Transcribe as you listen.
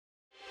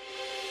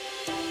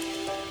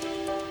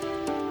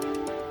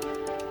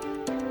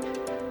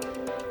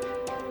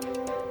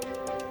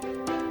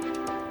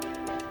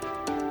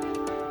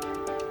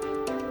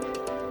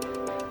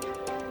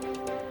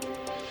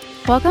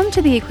Welcome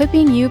to the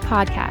Equipping You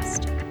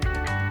podcast,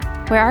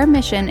 where our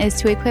mission is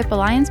to equip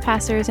Alliance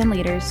pastors and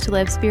leaders to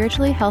live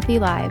spiritually healthy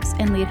lives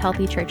and lead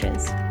healthy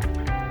churches.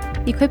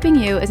 Equipping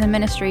You is a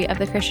ministry of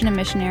the Christian and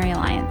Missionary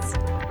Alliance.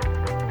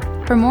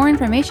 For more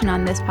information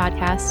on this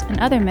podcast and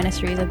other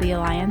ministries of the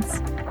Alliance,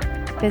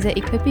 visit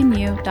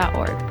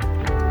equippingyou.org.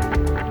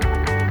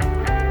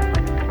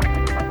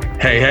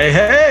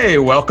 Hey,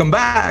 welcome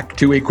back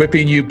to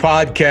Equipping You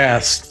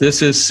podcast.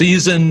 This is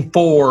season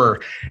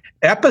 4,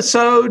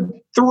 episode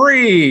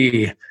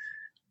 3,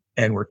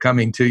 and we're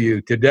coming to you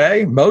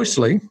today.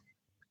 Mostly,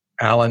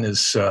 Alan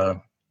is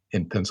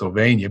in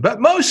Pennsylvania, but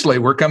mostly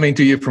we're coming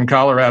to you from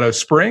Colorado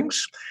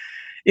Springs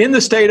in the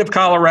state of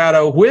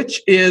Colorado,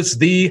 which is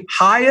the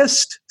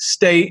highest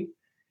state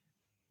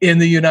in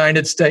the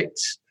United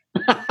States.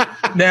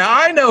 Now,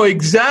 I know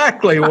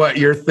exactly what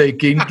you're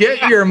thinking.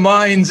 Get your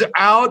minds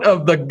out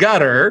of the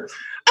gutter.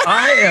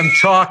 I am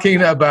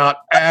talking about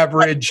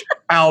average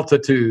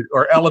altitude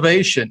or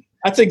elevation.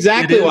 That's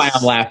exactly why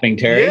I'm laughing,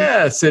 Terry.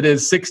 Yes, it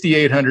is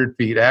 6,800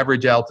 feet,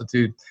 average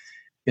altitude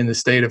in the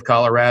state of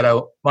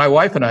Colorado. My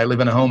wife and I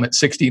live in a home at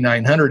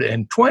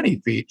 6,920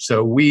 feet,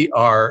 so we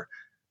are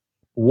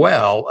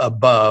well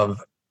above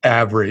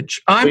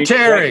average. I'm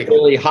Terry.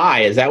 Really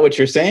high. Is that what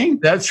you're saying?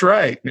 That's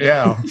right.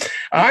 Yeah.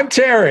 I'm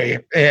Terry,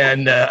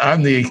 and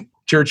I'm the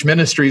church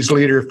ministries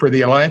leader for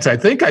the Alliance. I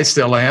think I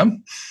still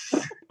am.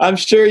 I'm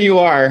sure you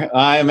are.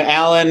 I'm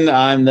Alan.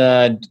 I'm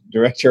the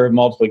director of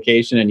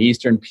multiplication in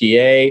Eastern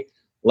PA.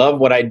 Love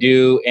what I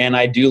do, and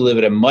I do live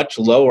at a much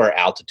lower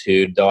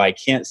altitude, though I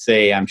can't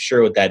say I'm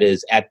sure what that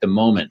is at the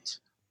moment.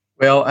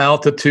 Well,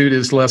 altitude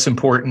is less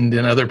important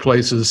in other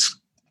places.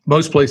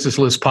 Most places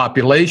list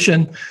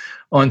population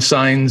on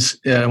signs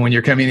when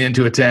you're coming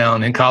into a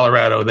town. In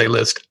Colorado, they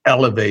list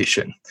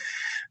elevation.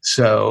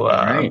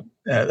 So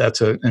that's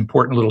an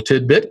important little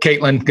tidbit.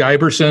 Caitlin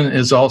Giberson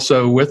is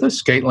also with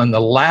us. Caitlin, the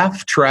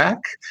laugh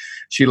track.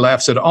 She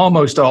laughs at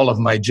almost all of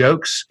my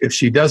jokes. If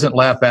she doesn't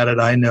laugh at it,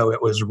 I know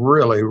it was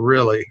really,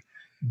 really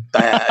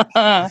bad.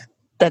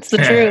 That's the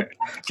truth.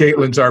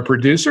 Caitlin's our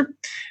producer.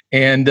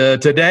 And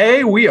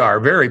today we are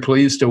very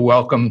pleased to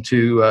welcome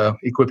to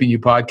Equipping You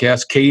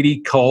podcast, Katie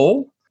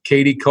Cole.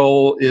 Katie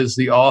Cole is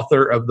the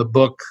author of the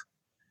book,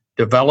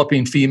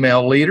 Developing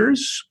Female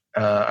Leaders.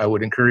 I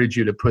would encourage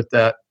you to put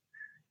that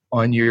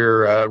on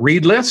your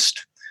read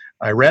list.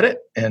 I read it,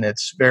 and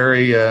it's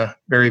very,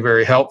 very,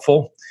 very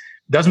helpful.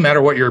 Doesn't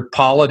matter what your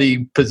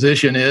polity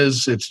position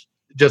is, it's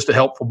just a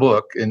helpful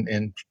book,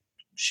 and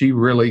she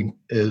really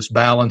is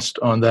balanced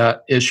on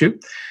that issue.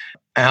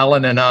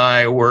 Alan and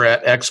I were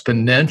at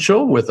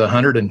Exponential with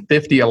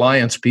 150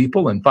 Alliance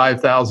people and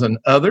 5,000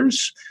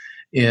 others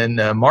in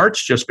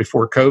March, just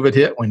before COVID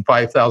hit, when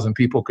 5,000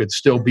 people could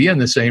still be in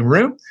the same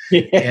room.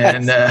 Yes.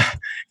 And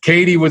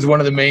Katie was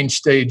one of the main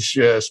stage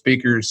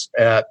speakers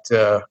at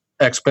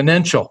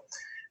Exponential.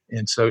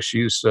 And so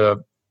she's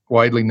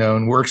widely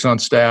known, works on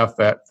staff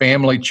at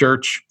Family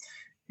Church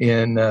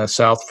in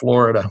South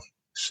Florida.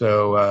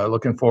 So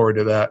looking forward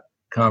to that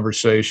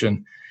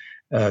conversation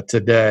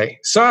today.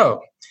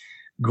 So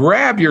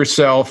grab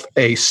yourself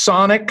a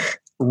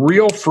Sonic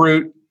Real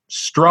Fruit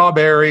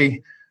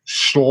Strawberry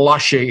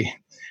Slushy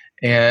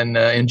and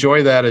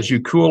enjoy that as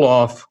you cool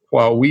off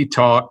while we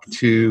talk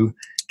to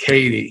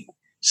Katie.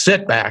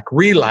 Sit back,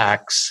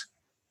 relax.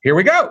 Here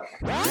we go.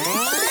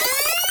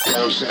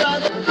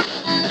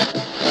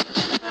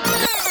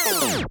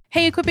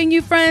 Hey, Equipping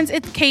You friends,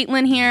 it's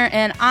Caitlin here,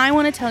 and I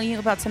want to tell you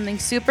about something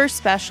super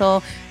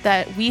special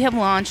that we have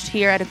launched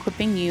here at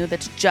Equipping You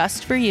that's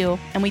just for you,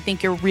 and we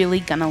think you're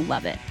really going to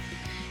love it.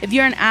 If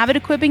you're an avid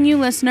Equipping You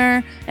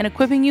listener, an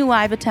Equipping You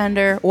Live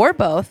attender, or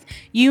both,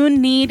 you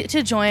need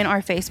to join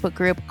our Facebook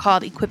group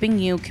called Equipping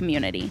You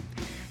Community.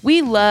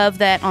 We love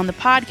that on the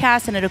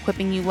podcast and at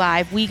Equipping You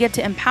Live, we get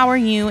to empower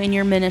you in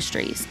your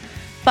ministries.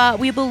 But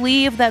we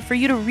believe that for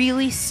you to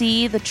really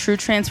see the true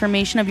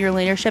transformation of your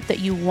leadership that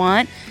you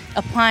want,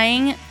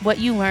 applying what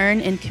you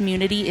learn in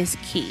community is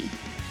key.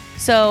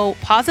 So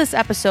pause this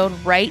episode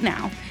right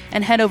now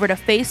and head over to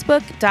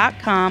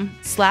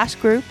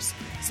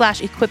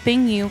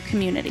facebook.com/groups/Equipping You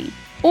Community.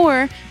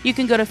 Or you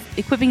can go to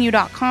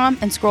equippingyou.com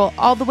and scroll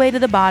all the way to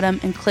the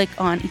bottom and click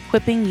on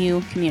Equipping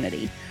You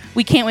Community.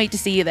 We can't wait to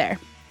see you there.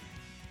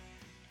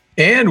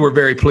 And we're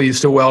very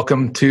pleased to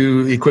welcome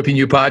to Equipping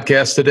You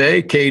podcast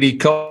today, Katie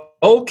Cole.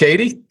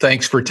 Katie,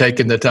 thanks for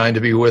taking the time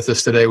to be with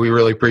us today. We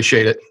really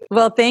appreciate it.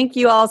 Well, thank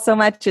you all so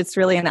much. It's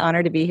really an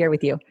honor to be here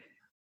with you.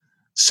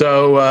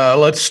 So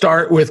let's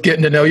start with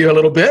getting to know you a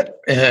little bit.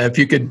 If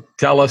you could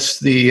tell us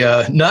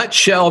the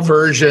nutshell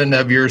version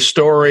of your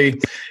story,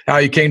 how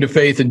you came to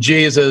faith in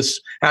Jesus,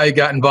 how you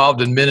got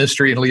involved in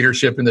ministry and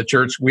leadership in the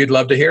church, we'd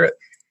love to hear it.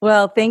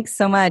 Well, thanks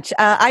so much.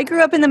 I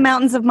grew up in the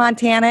mountains of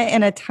Montana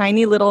in a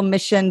tiny little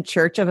mission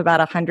church of about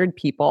 100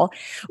 people,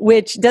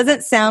 which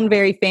doesn't sound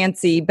very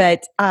fancy,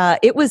 but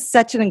it was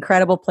such an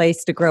incredible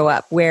place to grow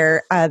up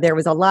where there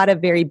was a lot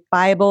of very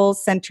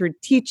Bible-centered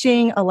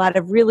teaching, a lot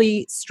of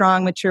really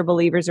strong, mature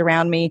believers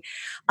around me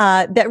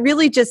that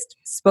really just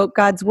spoke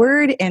God's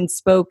word and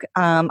spoke,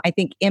 I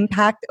think,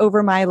 impact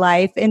over my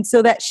life. And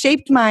so that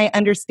shaped my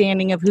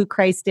understanding of who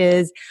Christ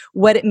is,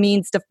 what it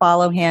means to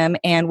follow him,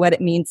 and what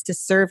it means to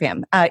serve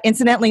him.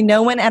 Incidentally,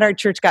 no one at our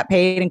church got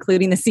paid,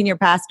 including the senior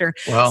pastor.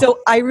 Wow. So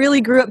I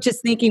really grew up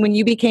just thinking when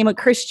you became a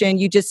Christian,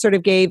 you just sort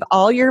of gave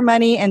all your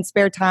money and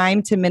spare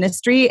time to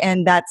ministry,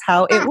 and that's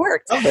how it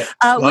worked.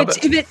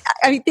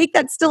 I think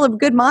that's still a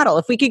good model.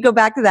 If we could go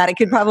back to that, it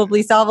could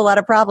probably solve a lot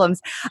of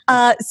problems.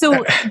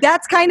 So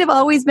that's kind of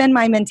always been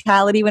my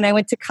mentality. When I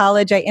went to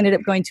college, I ended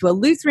up going to a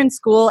Lutheran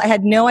school. I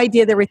had no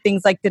idea there were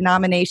things like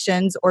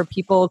denominations or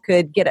people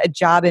could get a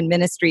job in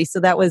ministry. So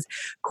that was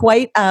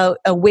quite a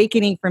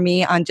awakening for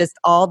me on just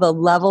all the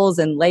levels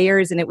and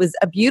layers. And it was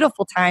a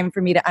beautiful time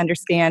for me to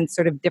understand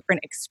sort of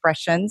different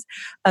expressions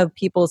of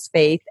people's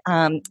faith.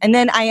 And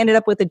then I ended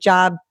up with a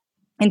job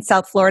in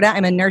South Florida.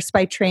 I'm a nurse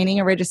by training,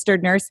 a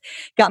registered nurse.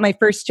 Got my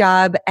first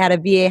job at a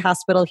VA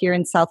hospital here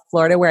in South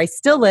Florida, where I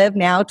still live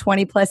now,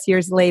 20 plus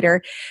years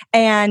later,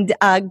 and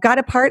got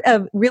a part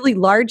of really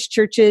large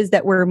churches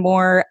that were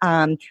more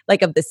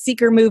like of the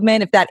seeker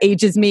movement, if that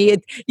ages me.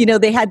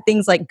 They had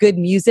things like good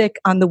music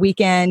on the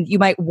weekend. You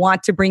might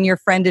want to bring your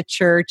friend to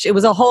church. It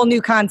was a whole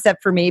new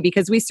concept for me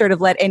because we sort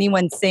of let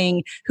anyone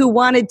sing who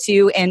wanted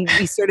to, and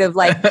we sort of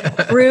like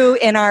grew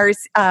in our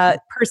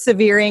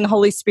persevering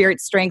Holy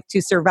Spirit strength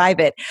to survive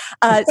it.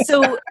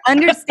 So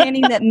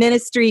understanding that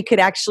ministry could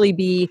actually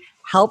be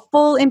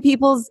helpful in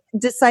people's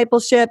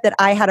discipleship, that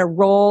I had a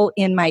role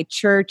in my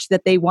church,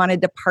 that they wanted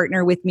to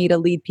partner with me to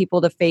lead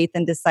people to faith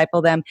and disciple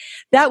them.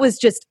 That was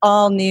just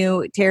all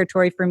new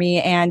territory for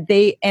me. And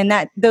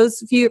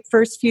those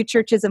first few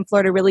churches in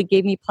Florida really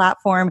gave me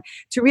platform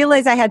to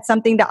realize I had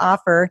something to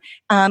offer,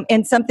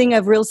 and something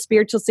of real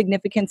spiritual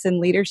significance and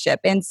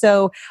leadership. And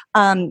so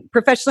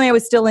professionally, I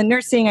was still in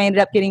nursing. I ended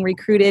up getting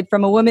recruited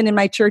from a woman in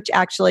my church,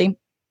 actually,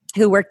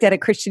 who worked at a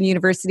Christian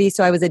university.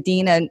 So I was a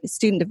dean of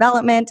student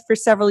development for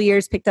several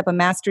years, picked up a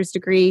master's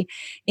degree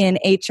in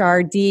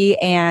HRD,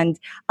 and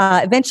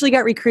eventually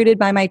got recruited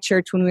by my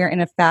church when we were in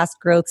a fast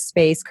growth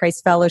space,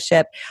 Christ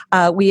Fellowship.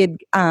 We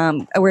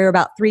were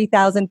about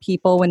 3,000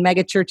 people when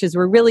mega churches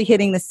were really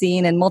hitting the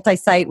scene, and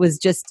multi-site was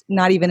just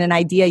not even an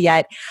idea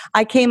yet.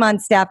 I came on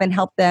staff and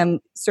helped them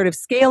sort of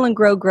scale and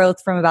grow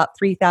growth from about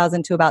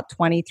 3,000 to about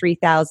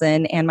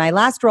 23,000. And my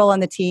last role on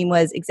the team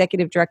was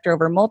executive director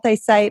over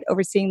multi-site,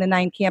 overseeing the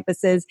 9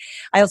 campuses.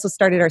 I also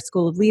started our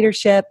School of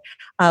Leadership,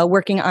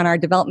 working on our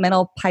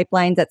developmental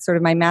pipelines. That's sort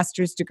of my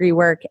master's degree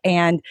work,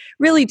 and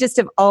really just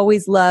have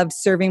always loved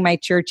serving my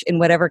church in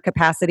whatever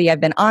capacity.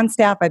 I've been on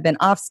staff, I've been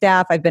off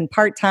staff, I've been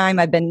part-time,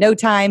 I've been no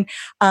time,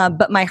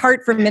 but my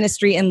heart for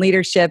ministry and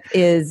leadership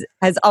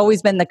has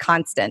always been the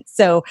constant.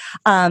 So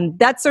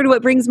that's sort of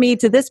what brings me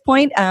to this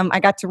point. I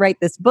got to write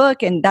this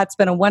book, and that's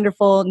been a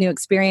wonderful new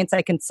experience.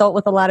 I consult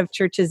with a lot of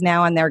churches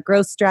now on their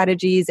growth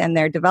strategies and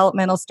their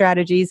developmental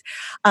strategies.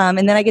 And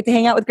then I get to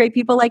hang out with great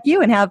people like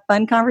you and have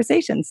fun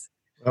conversations.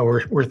 Well,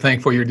 we're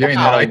thankful you're doing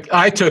that.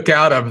 I took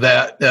out of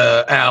that,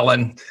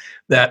 Alan,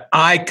 that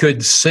I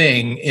could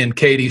sing in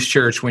Katie's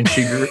church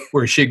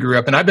where she grew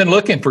up. And I've been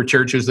looking for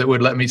churches that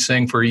would let me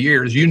sing for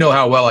years. You know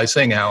how well I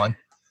sing, Alan.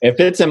 If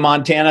it's in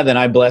Montana, then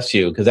I bless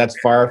you, because that's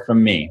far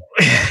from me.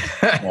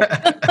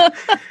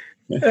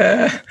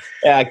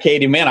 Yeah,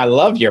 Katie, man, I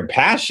love your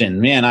passion,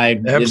 man.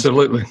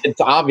 Absolutely.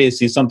 It's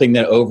obviously something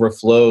that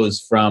overflows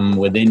from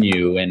within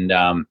you, and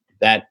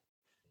that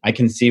I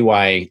can see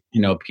why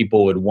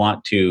people would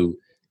want to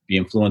be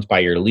influenced by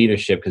your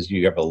leadership, because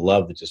you have a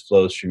love that just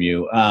flows from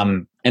you.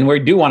 And we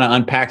do want to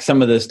unpack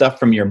some of the stuff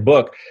from your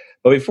book,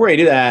 but before I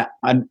do that,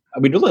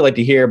 we'd really like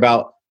to hear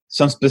about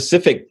some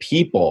specific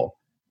people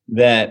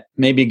that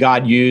maybe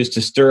God used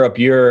to stir up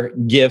your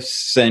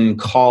gifts and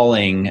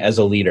calling as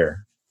a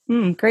leader.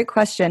 Great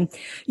question.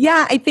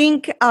 Yeah, I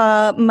think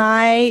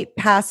my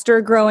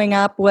pastor growing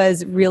up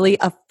was really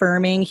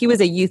affirming. He was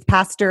a youth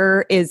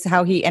pastor, is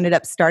how he ended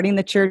up starting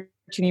the church.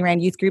 And he ran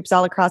youth groups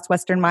all across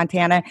Western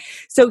Montana.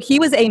 So he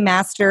was a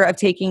master of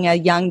taking a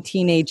young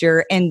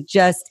teenager and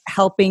just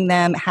helping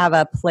them have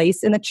a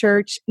place in the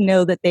church,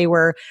 know that they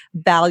were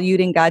valued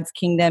in God's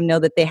kingdom, know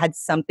that they had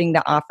something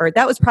to offer.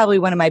 That was probably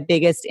one of my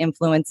biggest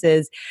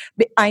influences.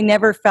 I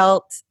never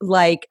felt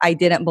like I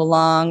didn't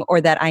belong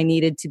or that I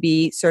needed to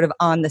be sort of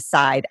on the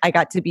side. I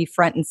got to be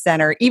front and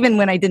center, even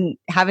when I didn't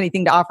have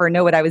anything to offer or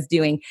know what I was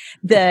doing.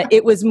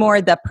 It was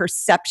more the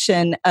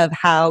perception of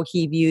how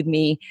he viewed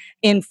me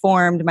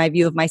informed my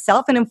view of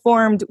myself and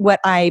informed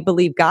what I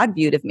believe God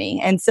viewed of me.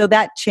 And so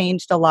that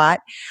changed a lot.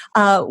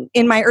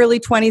 In my early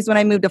 20s, when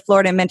I moved to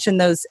Florida, I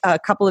mentioned those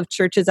couple of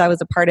churches I was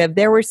a part of.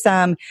 There were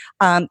some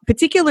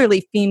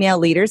particularly female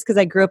leaders, because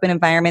I grew up in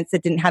environments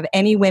that didn't have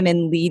any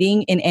women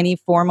leading in any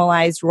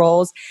formalized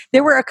roles.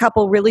 There were a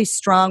couple really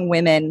strong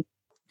women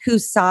who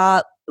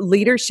saw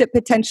leadership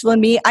potential in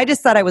me. I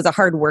just thought I was a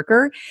hard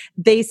worker.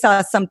 They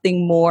saw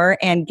something more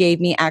and gave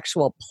me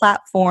actual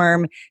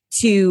platform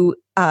to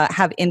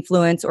have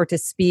influence or to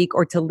speak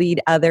or to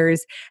lead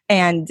others.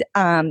 And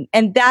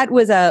that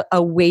was a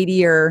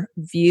weightier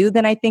view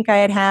than I think I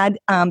had.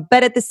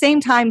 But at the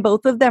same time,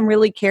 both of them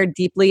really cared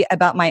deeply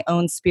about my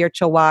own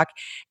spiritual walk.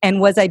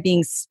 And was I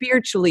being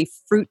spiritually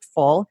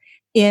fruitful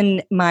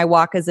in my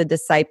walk as a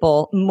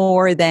disciple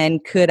more than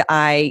could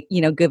I,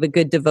 give a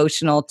good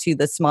devotional to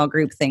the small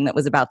group thing that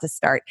was about to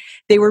start.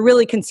 They were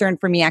really concerned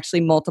for me actually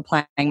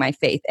multiplying my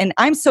faith. And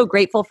I'm so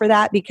grateful for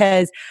that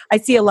because I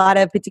see a lot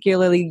of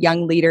particularly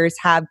young leaders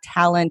have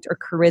talent or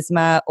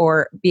charisma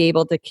or be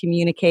able to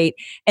communicate,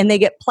 and they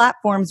get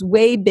platforms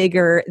way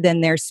bigger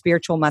than their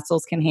spiritual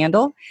muscles can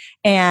handle.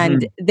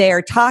 And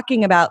they're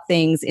talking about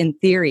things in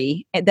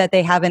theory that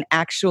they haven't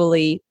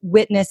actually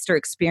witnessed or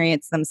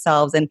experienced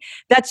themselves. And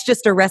that's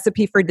just a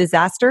recipe for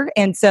disaster.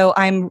 And so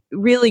I'm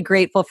really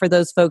grateful for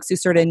those folks who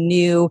sort of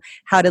knew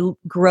how to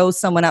grow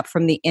someone up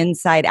from the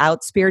inside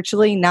out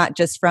spiritually, not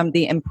just from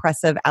the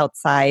impressive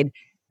outside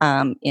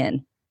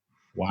in.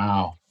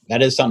 Wow.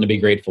 That is something to be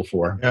grateful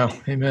for. Yeah.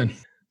 Amen.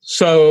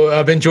 So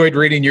I've enjoyed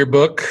reading your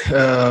book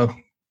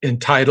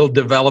entitled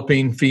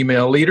Developing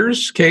Female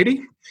Leaders,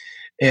 Katie.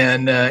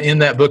 And in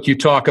that book, you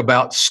talk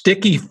about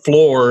sticky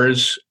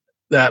floors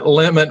that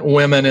limit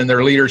women in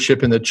their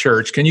leadership in the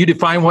church. Can you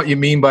define what you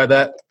mean by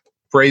that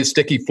phrase,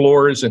 sticky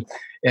floors,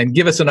 and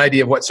give us an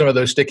idea of what some of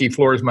those sticky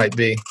floors might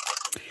be?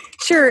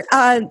 Sure.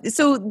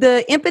 So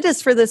the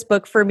impetus for this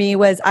book for me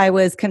was I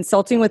was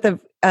consulting with a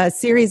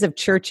series of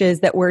churches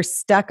that were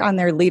stuck on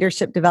their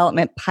leadership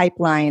development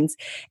pipelines.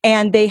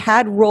 And they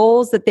had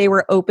roles that they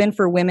were open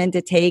for women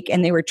to take,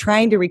 and they were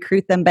trying to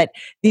recruit them. But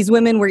these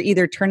women were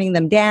either turning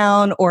them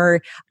down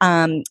or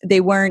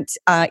they weren't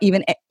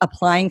even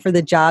applying for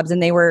the jobs.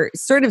 And they were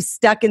sort of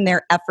stuck in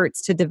their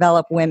efforts to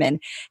develop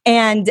women.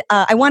 And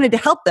I wanted to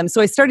help them.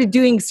 So I started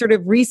doing sort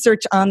of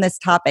research on this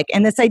topic.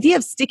 And this idea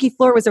of sticky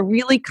floor was a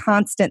really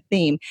constant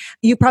theme.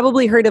 You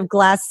probably heard of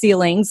glass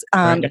ceilings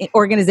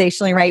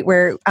organizationally, right?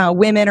 Where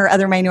women or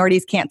other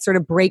minorities can't sort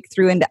of break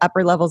through into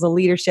upper levels of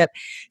leadership.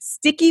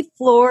 Sticky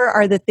floor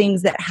are the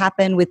things that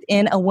happen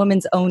within a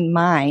woman's own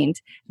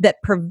mind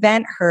that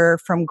prevent her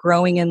from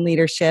growing in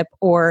leadership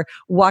or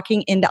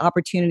walking into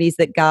opportunities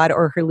that God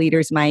or her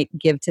leaders might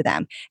give to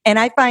them. And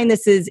I find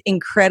this is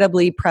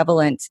incredibly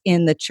prevalent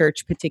in the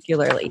church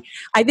particularly.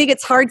 I think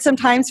it's hard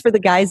sometimes for the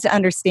guys to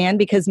understand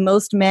because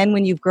most men,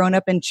 when you've grown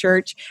up in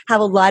church,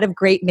 have a lot of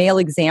great male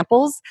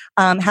examples,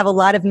 have a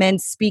lot of men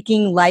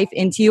speaking life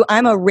into you.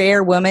 I'm a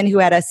rare woman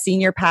who had a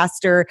senior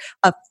pastor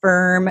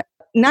affirm,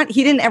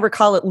 he didn't ever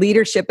call it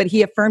leadership, but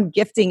he affirmed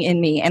gifting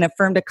in me and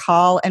affirmed a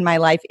call in my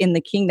life in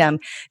the kingdom.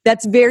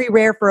 That's very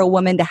rare for a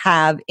woman to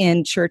have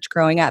in church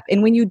growing up.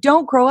 And when you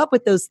don't grow up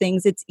with those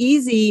things, it's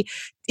easy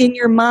in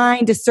your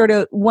mind to sort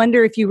of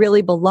wonder if you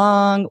really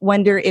belong,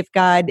 wonder if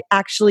God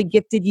actually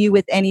gifted you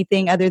with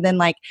anything other than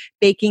like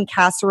baking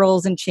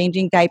casseroles and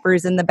changing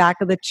diapers in the back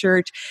of the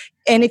church.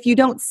 And if you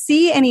don't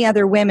see any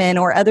other women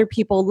or other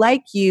people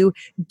like you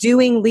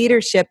doing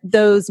leadership,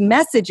 those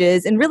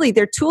messages, and really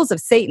they're tools of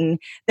Satan,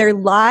 they're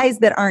lies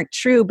that aren't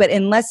true, but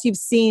unless you've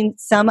seen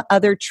some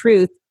other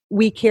truth,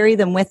 we carry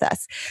them with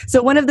us.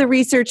 So one of the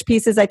research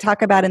pieces I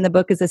talk about in the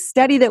book is a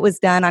study that was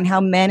done on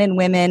how men and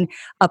women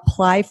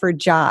apply for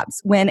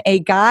jobs. When a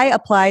guy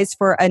applies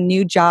for a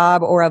new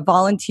job or a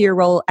volunteer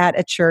role at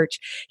a church,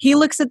 he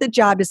looks at the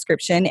job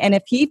description, and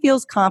if he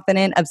feels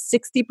confident of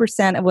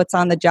 60% of what's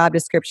on the job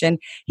description,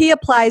 he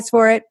applies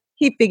for it.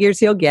 He figures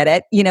he'll get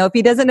it. If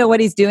he doesn't know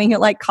what he's doing,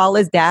 he'll call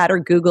his dad or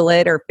Google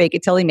it or fake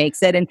it till he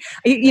makes it. And,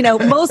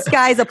 most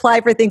guys apply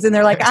for things and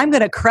they're like, I'm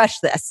going to crush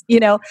this,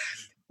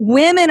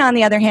 Women, on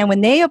the other hand,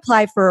 when they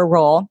apply for a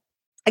role,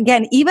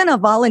 again, even a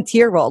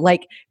volunteer role,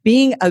 like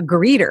being a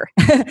greeter,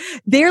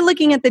 they're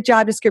looking at the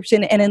job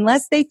description, and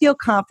unless they feel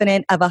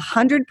confident of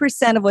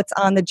 100% of what's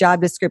on the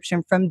job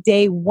description from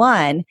day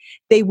one,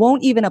 they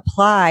won't even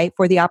apply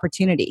for the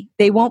opportunity.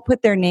 They won't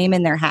put their name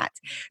in their hat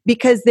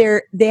because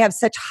they have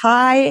such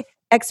high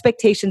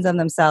expectations of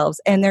themselves,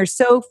 and they're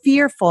so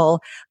fearful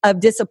of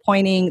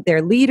disappointing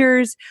their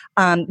leaders,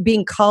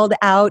 being called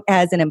out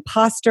as an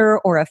imposter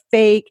or a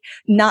fake,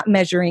 not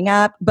measuring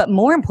up, but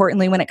more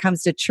importantly, when it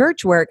comes to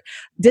church work,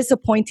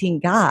 disappointing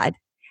God,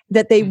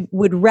 that they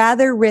would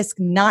rather risk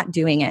not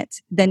doing it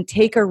than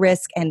take a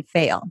risk and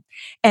fail.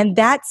 And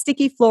that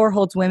sticky floor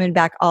holds women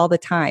back all the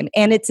time.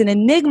 And it's an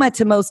enigma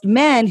to most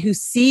men who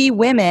see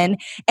women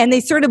and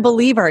they sort of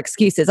believe our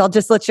excuses. I'll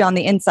just let you on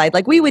the inside.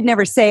 Like, we would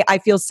never say, I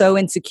feel so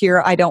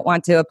insecure, I don't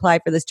want to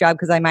apply for this job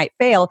because I might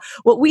fail.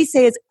 What we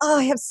say is,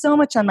 I have so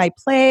much on my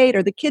plate,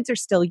 or the kids are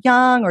still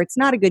young, or it's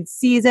not a good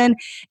season.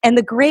 And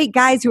the great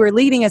guys who are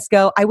leading us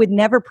go, I would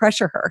never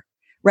pressure her.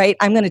 right?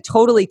 I'm going to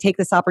totally take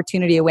this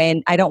opportunity away,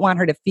 and I don't want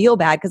her to feel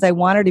bad because I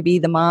want her to be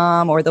the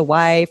mom or the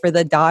wife or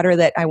the daughter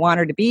that I want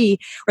her to be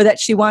or that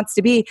she wants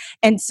to be.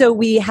 And so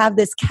we have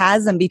this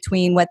chasm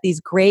between what these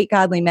great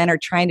godly men are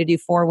trying to do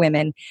for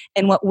women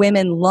and what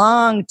women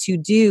long to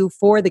do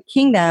for the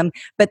kingdom,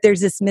 but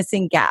there's this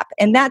missing gap.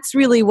 And that's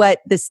really what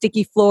the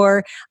Sticky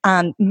Floor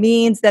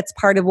means. That's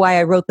part of why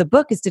I wrote the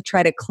book, is to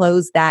try to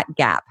close that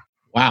gap.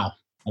 Wow.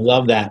 I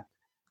love that.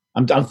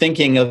 I'm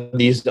thinking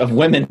of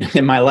women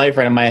in my life,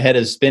 right? And my head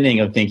is spinning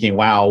of thinking,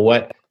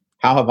 wow,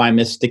 how have I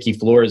missed sticky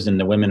floors in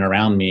the women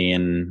around me?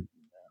 And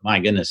my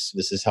goodness,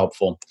 this is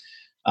helpful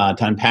to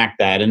unpack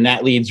that. And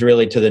that leads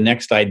really to the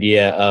next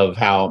idea of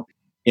how,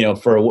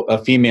 for a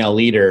female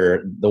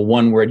leader, the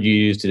one word you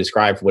use to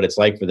describe what it's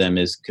like for them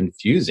is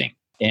confusing.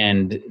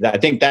 And I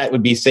think that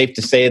would be safe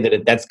to say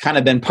that that's kind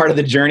of been part of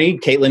the journey.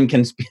 Caitlin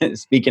can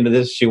speak into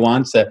this if she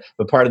wants,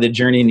 but part of the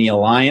journey in the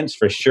Alliance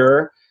for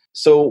sure.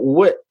 So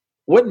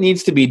what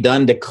needs to be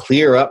done to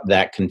clear up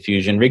that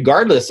confusion,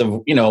 regardless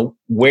of,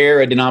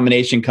 where a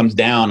denomination comes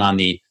down on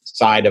the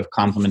side of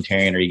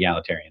complementarian or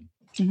egalitarian?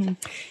 Mm-hmm.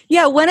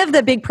 Yeah, one of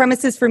the big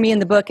premises for me in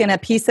the book, and a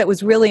piece that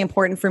was really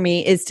important for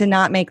me, is to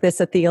not make this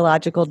a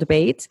theological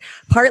debate,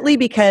 partly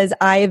because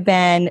I've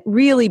been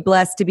really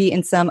blessed to be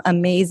in some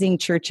amazing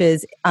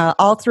churches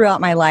all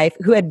throughout my life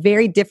who had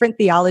very different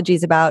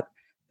theologies about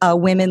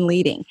women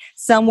leading.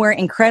 Some were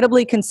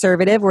incredibly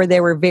conservative, where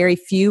there were very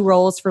few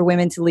roles for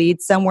women to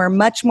lead. Some were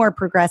much more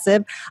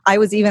progressive. I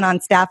was even on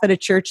staff at a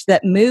church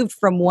that moved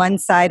from one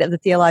side of the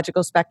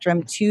theological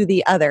spectrum to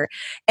the other.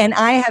 And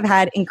I have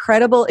had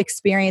incredible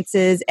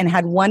experiences and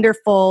had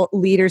wonderful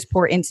leaders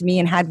pour into me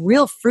and had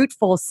real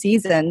fruitful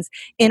seasons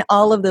in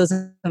all of those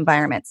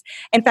environments.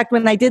 In fact,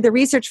 when I did the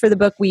research for the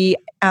book, we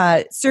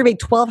surveyed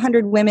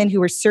 1,200 women who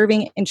were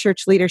serving in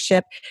church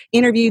leadership,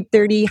 interviewed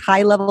 30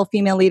 high-level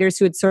female leaders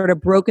who had sort of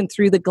broken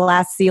through the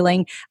glass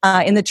ceiling.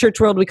 In the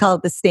church world, we call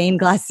it the stained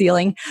glass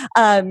ceiling.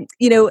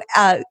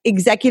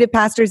 Executive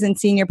pastors and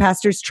senior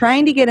pastors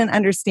trying to get an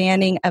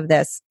understanding of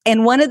this.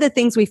 And one of the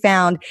things we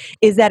found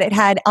is that it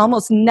had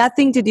almost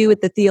nothing to do with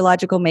the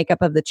theological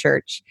makeup of the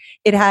church.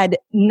 It had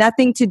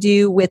nothing to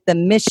do with the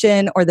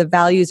mission or the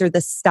values or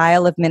the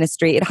style of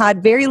ministry. It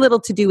had very little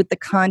to do with the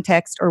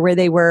context or where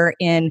they were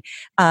in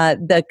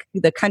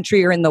the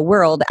country or in the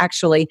world,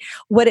 actually.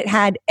 What it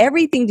had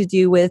everything to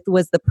do with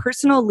was the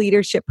personal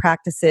leadership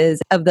practices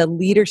of the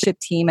leadership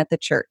team at the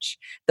church,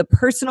 the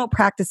personal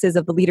practices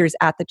of the leaders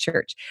at the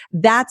church.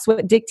 That's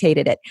what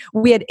dictated it.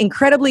 We had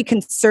incredibly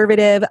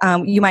conservative,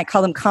 you might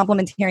call them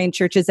complementarian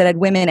churches that had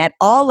women at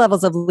all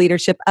levels of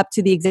leadership up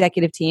to the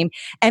executive team.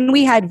 And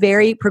we had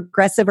very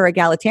progressive or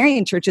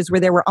egalitarian churches where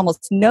there were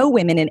almost no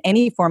women in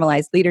any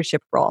formalized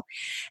leadership role.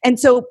 And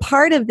so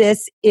part of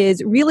this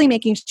is really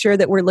making sure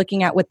that we're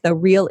looking at what the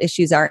real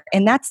issues are.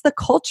 And that's the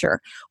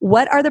culture.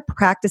 What are the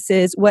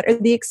practices? What are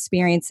the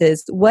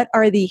experiences? What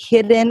are the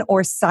hidden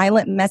or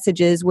silent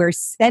messages we're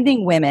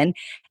sending women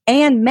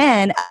and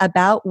men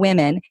about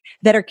women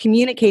that are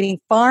communicating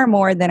far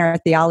more than our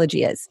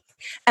theology is?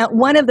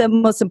 One of the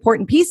most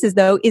important pieces,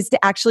 though, is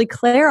to actually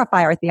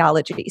clarify our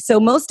theology. So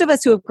most of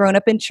us who have grown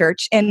up in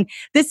church, and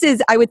this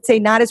is, I would say,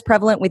 not as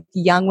prevalent with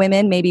young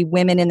women, maybe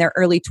women in their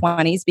early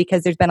 20s,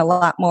 because there's been a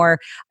lot more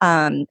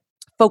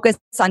focus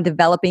on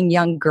developing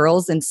young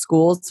girls in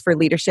schools for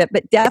leadership,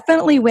 but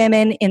definitely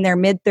women in their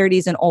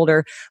mid-30s and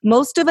older.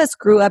 Most of us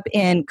grew up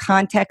in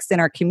contexts in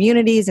our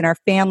communities, in our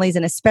families,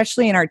 and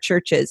especially in our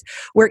churches,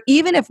 where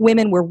even if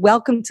women were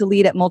welcome to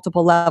lead at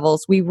multiple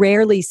levels, we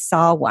rarely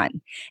saw one.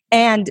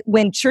 And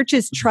when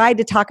churches tried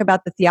to talk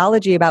about the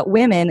theology about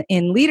women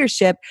in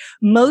leadership,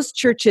 most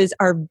churches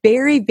are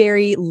very,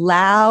 very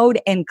loud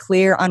and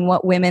clear on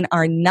what women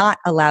are not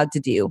allowed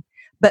to do,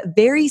 but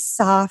very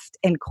soft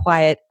and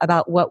quiet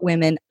about what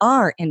women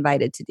are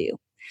invited to do.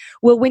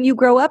 Well, when you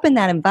grow up in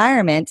that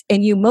environment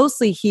and you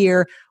mostly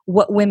hear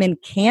what women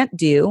can't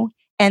do,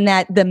 and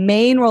that the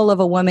main role of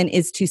a woman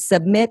is to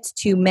submit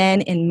to men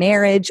in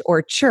marriage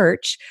or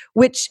church,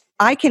 which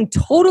I can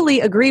totally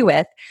agree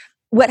with,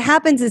 what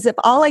happens is if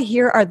all I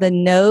hear are the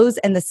no's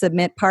and the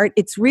submit part,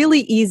 it's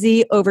really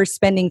easy over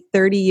spending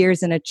 30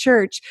 years in a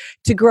church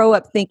to grow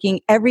up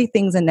thinking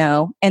everything's a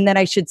no and that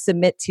I should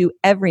submit to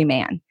every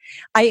man.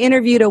 I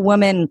interviewed a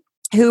woman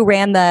who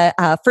ran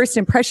the First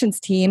Impressions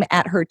team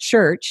at her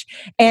church,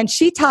 and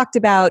she talked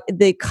about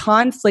the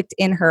conflict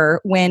in her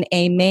when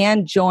a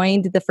man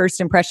joined the First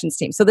Impressions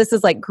team. So this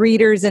is like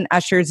greeters and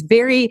ushers,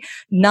 very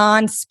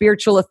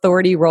non-spiritual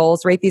authority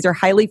roles, right? These are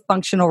highly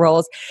functional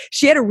roles.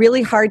 She had a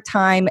really hard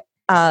time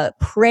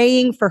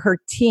praying for her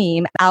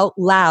team out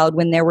loud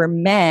when there were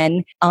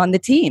men on the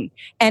team.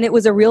 And it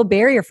was a real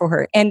barrier for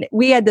her. And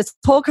we had this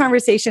whole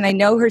conversation. I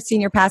know her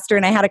senior pastor,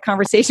 and I had a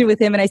conversation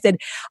with him, and I said,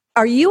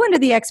 are you under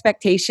the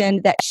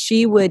expectation that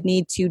she would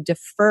need to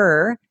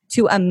defer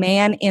to a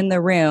man in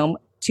the room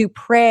to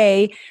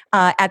pray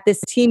at this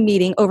team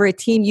meeting over a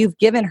team you've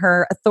given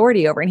her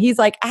authority over? And he's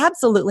like,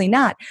 absolutely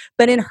not.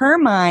 But in her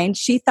mind,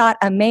 she thought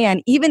a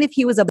man, even if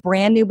he was a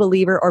brand new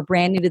believer or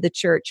brand new to the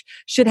church,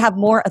 should have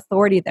more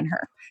authority than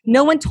her.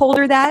 No one told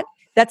her that.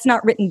 That's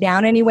not written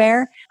down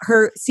anywhere.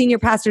 Her senior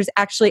pastor is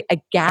actually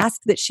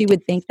aghast that she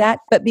would think that,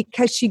 but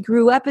because she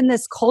grew up in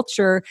this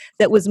culture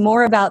that was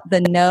more about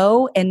the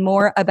no and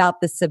more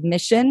about the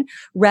submission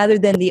rather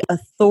than the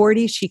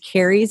authority she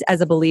carries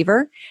as a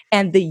believer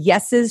and the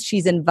yeses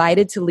she's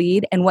invited to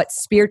lead and what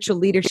spiritual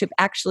leadership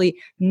actually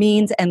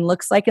means and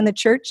looks like in the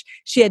church,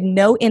 she had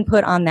no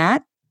input on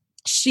that.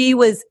 She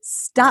was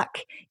stuck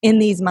in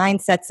these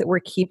mindsets that were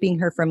keeping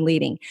her from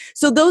leading.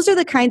 So those are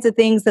the kinds of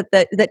things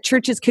that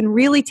churches can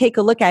really take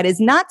a look at, is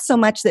not so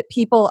much that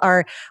people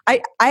are,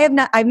 I've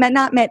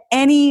not met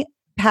any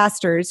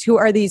pastors who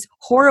are these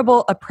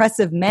horrible,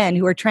 oppressive men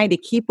who are trying to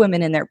keep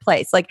women in their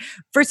place. Like,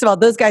 first of all,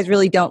 those guys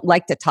really don't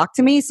like to talk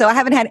to me, so I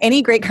haven't had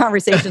any great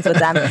conversations with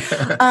them.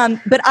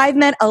 But I've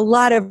met a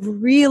lot of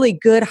really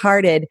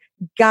good-hearted,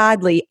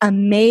 godly,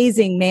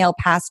 amazing male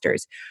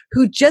pastors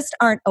who just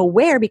aren't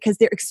aware because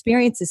their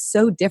experience is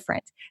so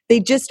different. They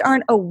just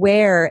aren't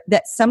aware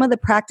that some of the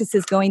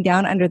practices going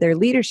down under their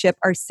leadership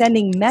are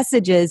sending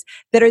messages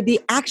that are the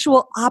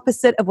actual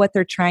opposite of what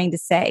they're trying to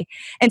say.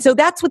 And so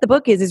that's what the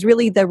book is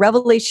really the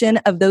revelation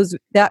of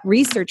that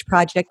research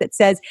project that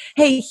says,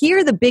 hey, here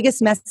are the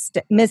biggest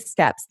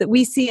missteps that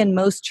we see in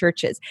most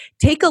churches.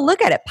 Take a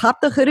look at it.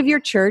 Pop the hood of your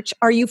church.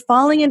 Are you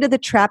falling into the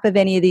trap of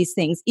any of these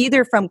things,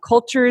 either from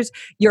cultures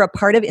you're a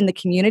part of in the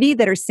community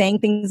that are saying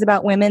things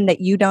about women that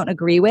you don't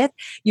agree with?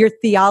 Your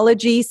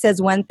theology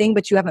says one thing,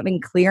 but you haven't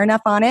been clear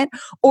enough on it.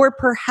 Or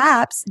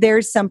perhaps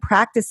there's some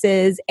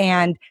practices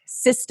and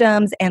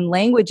systems and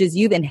languages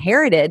you've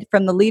inherited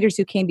from the leaders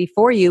who came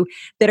before you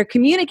that are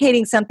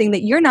communicating something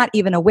that you're not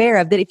even aware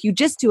of, that if you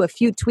just do a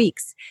few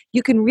tweaks,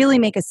 you can really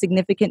make a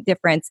significant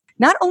difference,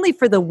 not only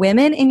for the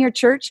women in your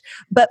church,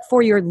 but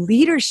for your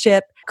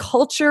leadership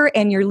culture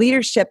and your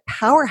leadership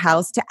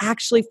powerhouse to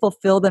actually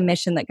fulfill the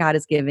mission that God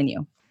has given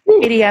you.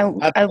 Katie, I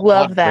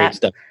love that.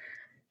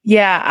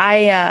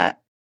 Yeah,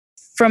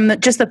 from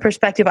just the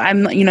perspective,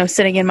 I'm,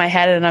 sitting in my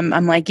head and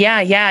I'm like,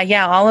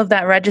 yeah, all of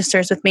that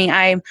registers with me.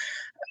 I'm,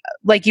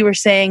 like you were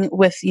saying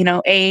with,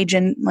 age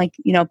and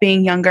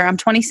being younger, I'm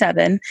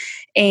 27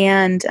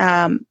 and,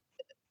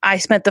 I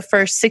spent the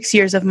first 6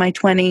 years of my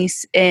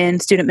 20s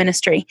in student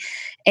ministry.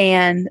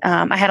 And,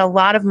 I had a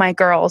lot of my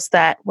girls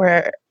that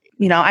were,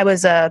 I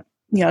was a,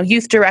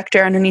 youth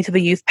director underneath of a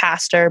youth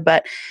pastor,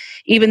 but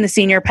even the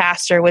senior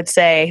pastor would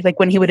say, like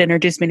when he would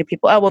introduce me to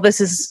people, oh, well,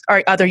 this is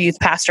our other youth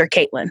pastor,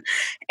 Caitlin.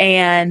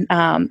 And,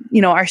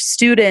 our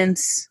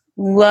students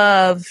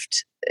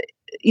loved,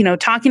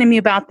 talking to me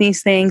about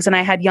these things. And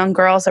I had young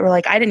girls that were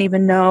like, I didn't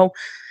even know,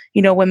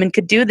 women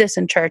could do this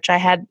in church. I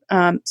had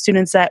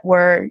students that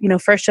were,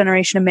 first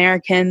generation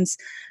Americans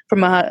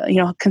from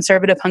a,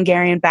 conservative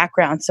Hungarian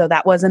background. So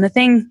that wasn't a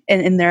thing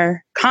in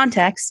their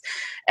context.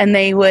 And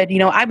they would,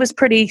 I was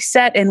pretty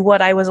set in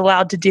what I was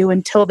allowed to do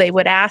until they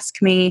would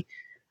ask me,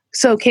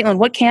 so Caitlin,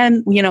 what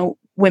can,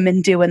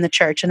 women do in the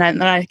church? And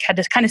I had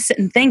to kind of sit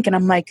and think, and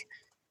I'm like,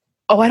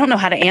 oh, I don't know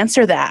how to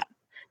answer that.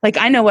 Like,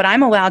 I know what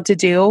I'm allowed to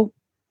do,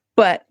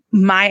 but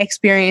my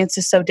experience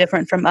is so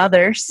different from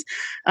others.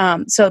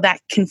 So that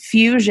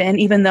confusion,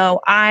 even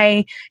though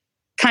my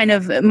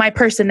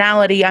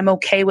personality, I'm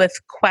okay with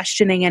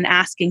questioning and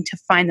asking to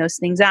find those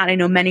things out. I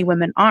know many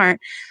women aren't,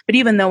 but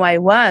even though I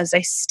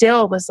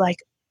still was like,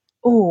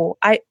 oh,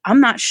 I'm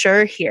not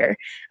sure here.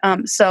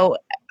 So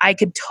I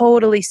could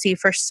totally see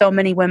for so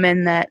many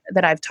women that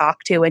I've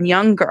talked to and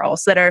young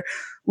girls that are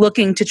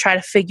looking to try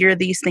to figure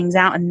these things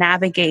out and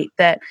navigate,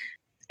 that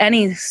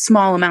any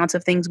small amounts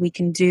of things we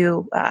can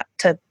do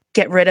to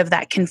get rid of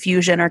that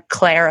confusion or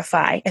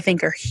clarify, I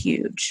think are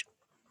huge.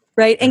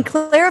 Right. And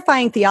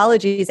clarifying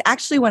theology is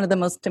actually one of the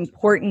most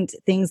important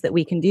things that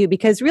we can do,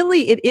 because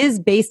really it is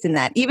based in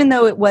that. Even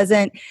though it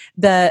wasn't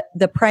the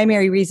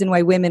primary reason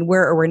why women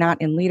were or were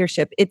not in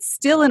leadership, it's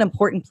still an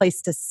important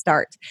place to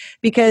start,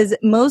 because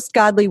most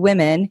godly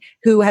women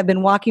who have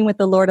been walking with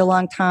the Lord a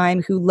long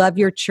time, who love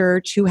your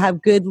church, who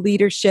have good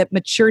leadership,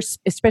 mature,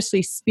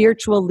 especially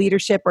spiritual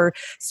leadership or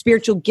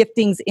spiritual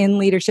giftings in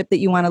leadership that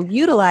you want to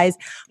utilize,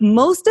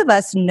 most of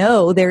us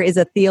know there is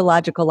a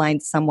theological line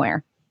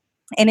somewhere.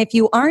 And if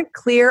you aren't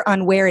clear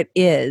on where it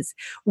is,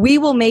 we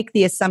will make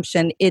the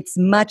assumption it's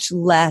much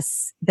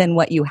less than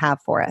what you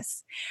have for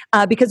us,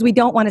 because we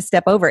don't want to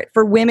step over it.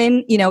 For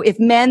women, if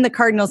men, the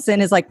cardinal sin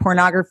is like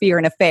pornography or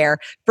an affair.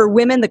 For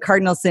women, the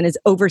cardinal sin is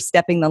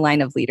overstepping the line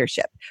of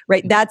leadership,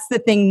 right? That's the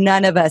thing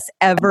none of us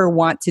ever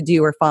want to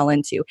do or fall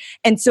into.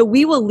 And so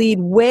we will lead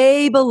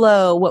way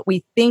below where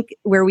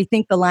we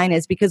think the line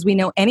is, because we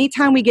know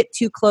anytime we get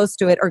too close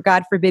to it, or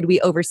God forbid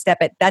we overstep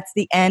it, that's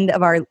the end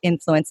of our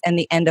influence and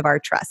the end of our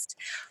trust.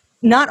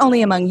 Not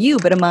only among you,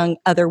 but among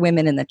other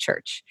women in the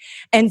church.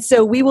 And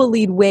so we will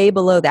lead way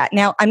below that.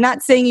 Now, I'm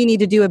not saying you need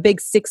to do a big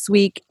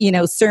 6-week,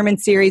 sermon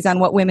series on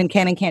what women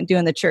can and can't do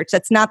in the church.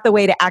 That's not the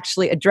way to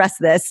actually address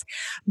this.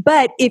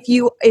 But if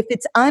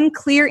it's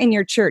unclear in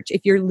your church,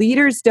 if your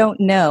leaders don't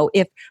know,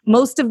 if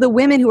most of the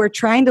women who are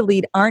trying to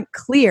lead aren't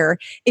clear,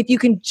 if you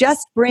can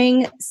just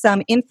bring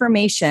some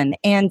information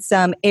and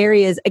some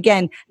areas,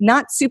 again,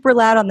 not super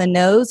loud on the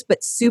no's,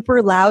 but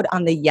super loud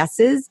on the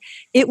yeses,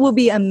 it will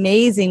be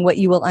amazing what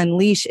you will unleash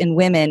unleash in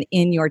women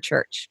in your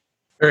church.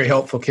 Very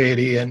helpful,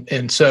 Katie.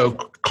 And so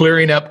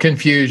clearing up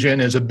confusion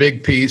is a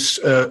big piece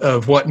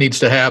of what needs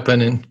to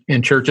happen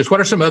in churches. What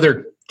are some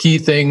other key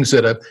things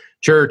that a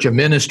church, a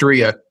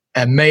ministry, a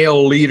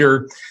male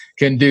leader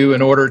can do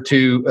in order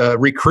to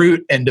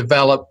recruit and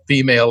develop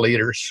female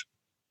leaders?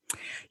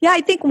 Yeah,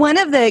 I think one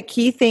of the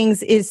key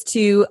things is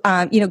to,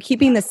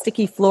 keeping the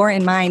sticky floor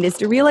in mind is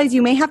to realize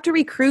you may have to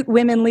recruit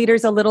women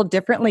leaders a little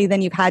differently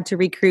than you've had to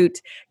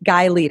recruit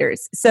guy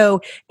leaders. So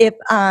if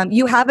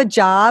you have a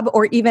job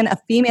or even a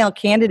female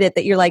candidate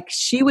that you're like,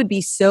 she would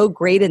be so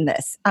great in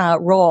this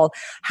role,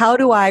 how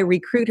do I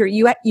recruit her?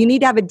 You need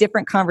to have a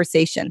different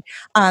conversation.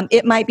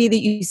 It might be that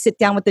you sit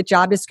down with the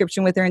job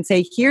description with her and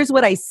say, here's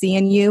what I see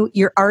in you.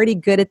 You're already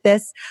good at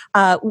this.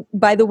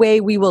 By the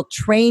way, we will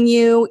train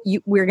you.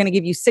 We're going to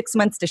give you 6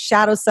 months to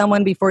shadow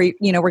someone before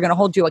we're going to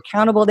hold you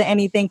accountable to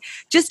anything.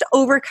 Just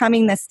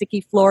overcoming the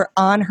sticky floor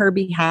on her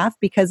behalf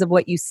because of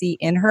what you see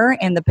in her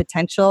and the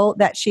potential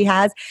that she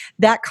has.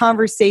 That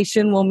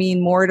conversation will mean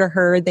more to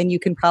her than you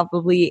can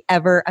probably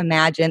ever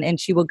imagine, and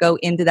she will go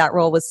into that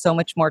role with so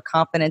much more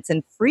confidence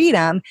and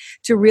freedom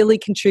to really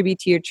contribute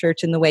to your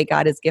church in the way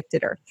God has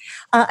gifted her.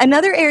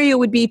 Another area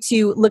would be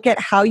to look at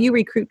how you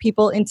recruit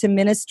people into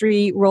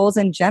ministry roles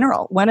in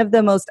general. One of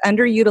the most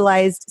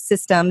underutilized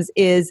systems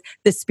is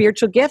the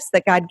spiritual gifts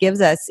that God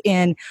gives us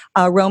in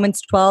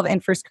Romans 12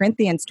 and 1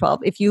 Corinthians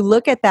 12. If you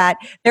look at that,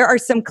 there are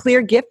some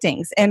clear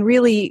giftings, and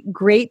really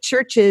great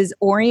churches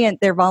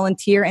orient their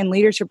volunteer and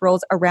leadership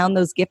roles around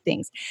those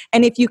giftings.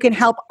 And if you can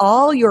help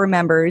all your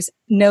members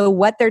know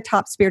what their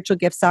top spiritual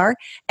gifts are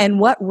and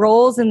what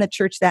roles in the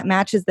church that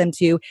matches them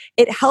to,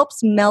 it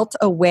helps melt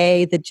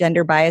away the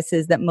gender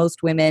biases that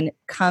most women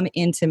come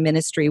into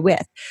ministry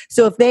with.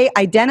 So if they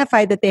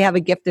identify that they have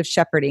a gift of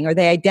shepherding, or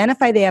they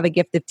identify they have a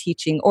gift of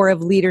teaching or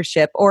of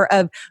leadership or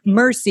of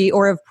mercy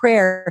or of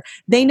prayer,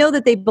 they know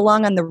that they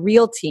belong on the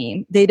real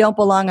team. They don't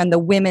belong on the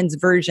women's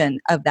version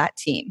of that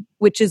team,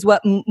 which is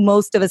what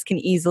most of us can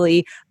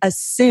easily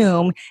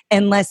assume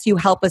unless you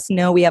help us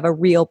know we have a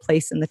real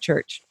place in the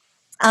church.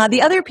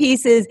 The other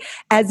piece is,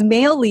 as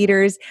male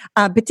leaders,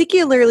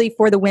 particularly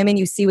for the women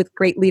you see with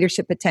great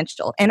leadership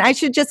potential. And I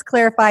should just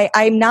clarify,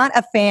 I'm not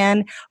a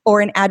fan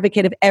or an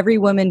advocate of every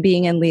woman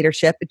being in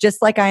leadership,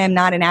 just like I am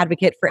not an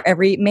advocate for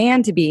every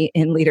man to be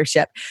in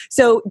leadership.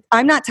 So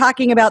I'm not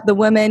talking about the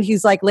woman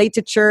who's like late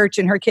to church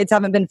and her kids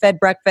haven't been fed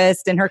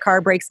breakfast and her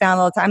car breaks down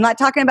all the time. I'm not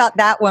talking about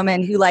that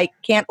woman who like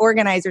can't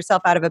organize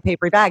herself out of a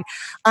paper bag.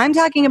 I'm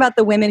talking about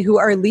the women who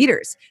are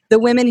leaders, the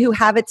women who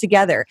have it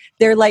together.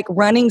 They're like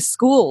running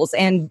schools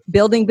and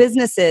building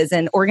businesses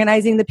and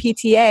organizing the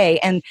PTA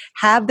and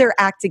have their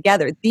act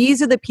together.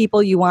 These are the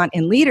people you want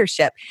in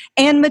leadership.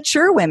 And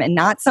mature women,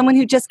 not someone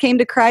who just came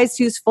to Christ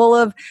who's full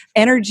of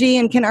energy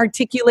and can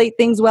articulate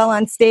things well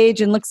on stage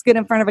and looks good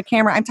in front of a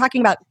camera. I'm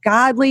talking about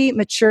godly,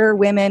 mature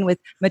women with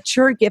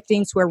mature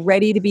giftings who are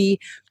ready to be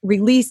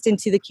released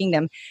into the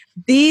kingdom.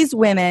 These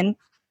women,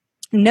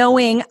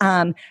 knowing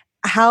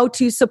how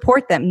to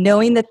support them,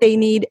 knowing that they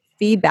need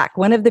feedback.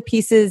 One of the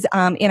pieces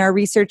in our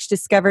research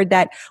discovered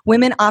that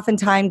women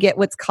oftentimes get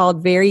what's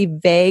called very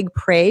vague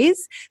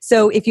praise.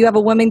 So if you have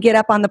a woman get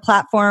up on the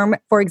platform,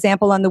 for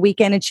example, on the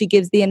weekend, and she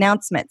gives the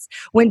announcements,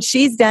 when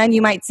she's done,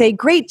 you might say,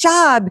 "Great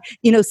job,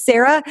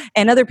 Sarah."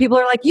 And other people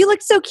are like, "You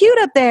look so cute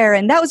up there.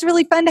 And that was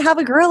really fun to have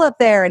a girl up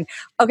there." And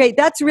okay,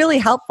 that's really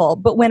helpful.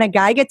 But when a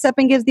guy gets up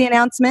and gives the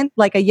announcement,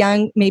 like a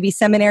young, maybe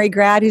seminary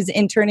grad who's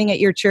interning at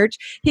your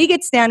church, he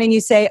gets down and you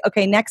say,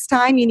 "Okay, next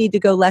time you need to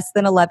go less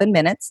than 11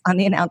 minutes on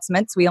the announcement.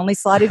 We only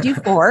slotted you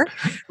 4,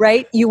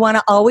 right? You want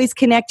to always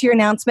connect your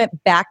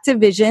announcement back to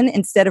vision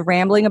instead of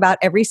rambling about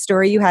every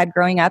story you had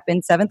growing up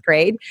in 7th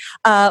grade.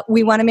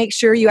 We want to make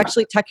sure you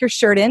actually tuck your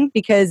shirt in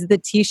because the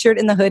t-shirt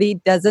and the hoodie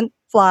doesn't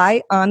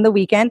fly on the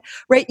weekend,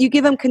 right? You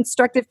give them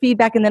constructive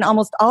feedback, and then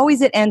almost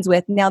always it ends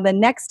with, "Now the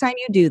next time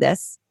you do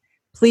this,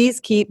 please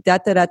keep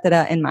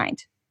da-da-da-da-da in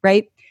mind,"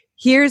 right?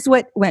 Here's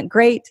what went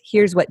great.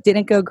 Here's what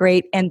didn't go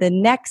great. And the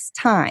next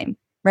time,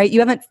 right?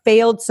 You haven't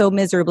failed so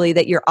miserably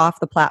that you're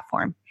off the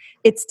platform.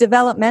 It's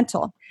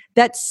developmental.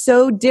 That's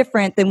so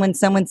different than when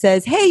someone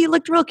says, "Hey, you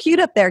looked real cute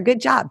up there. Good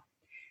job."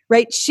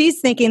 Right? She's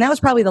thinking that was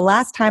probably the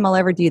last time I'll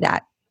ever do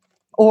that.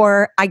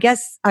 Or I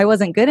guess I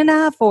wasn't good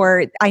enough,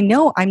 or I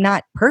know I'm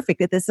not perfect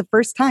at this the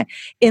first time.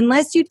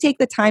 Unless you take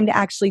the time to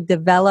actually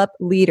develop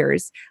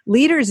leaders,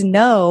 leaders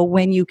know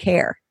when you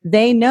care.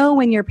 They know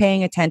when you're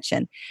paying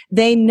attention.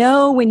 They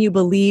know when you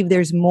believe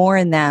there's more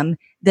in them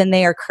than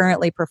they are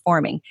currently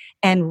performing.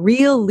 And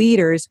real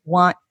leaders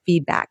want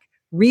feedback.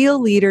 Real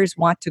leaders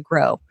want to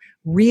grow.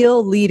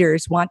 Real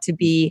leaders want to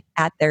be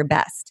at their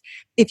best.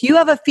 If you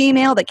have a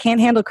female that can't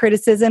handle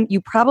criticism, you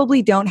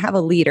probably don't have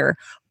a leader,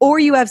 or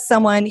you have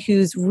someone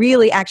who's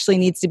really actually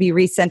needs to be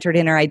recentered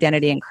in her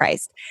identity in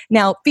Christ.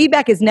 Now,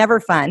 feedback is never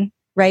fun,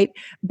 right?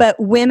 But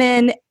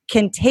women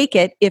can take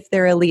it if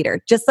they're a leader,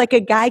 just like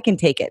a guy can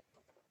take it.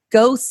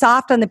 Go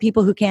soft on the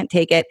people who can't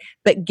take it,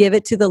 but give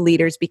it to the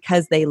leaders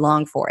because they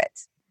long for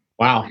it.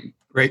 Wow.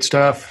 Great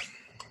stuff.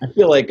 I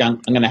feel like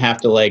I'm going to have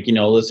to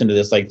listen to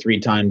this 3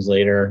 times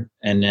later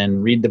and then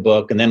read the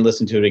book and then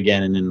listen to it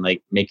again and then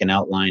make an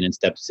outline and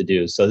steps to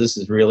do. So this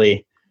is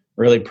really,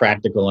 really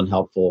practical and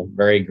helpful.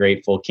 Very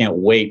grateful. Can't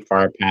wait for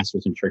our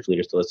pastors and church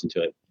leaders to listen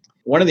to it.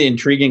 One of the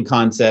intriguing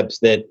concepts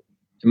that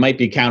might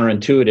be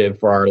counterintuitive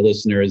for our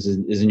listeners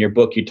is in your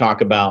book, you talk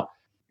about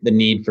the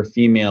need for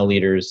female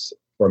leaders,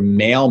 for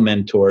male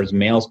mentors,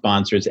 male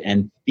sponsors,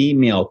 and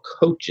female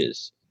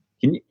coaches.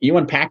 Can you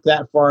unpack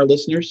that for our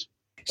listeners?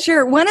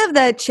 Sure. One of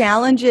the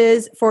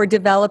challenges for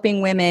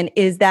developing women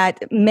is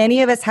that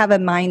many of us have a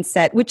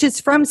mindset, which is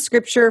from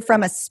scripture,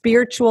 from a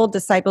spiritual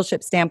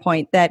discipleship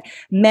standpoint, that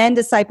men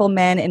disciple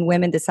men and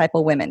women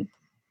disciple women.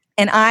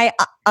 And I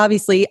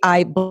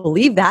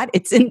believe that.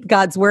 It's in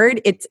God's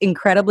word. It's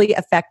incredibly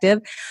effective.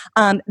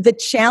 The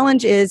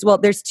challenge is,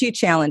 there's 2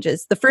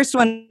 challenges. The first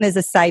one is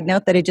a side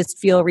note that I just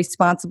feel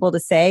responsible to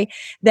say,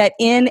 that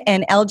in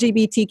an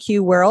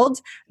LGBTQ world,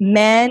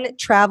 men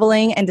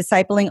traveling and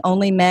discipling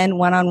only men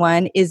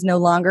one-on-one is no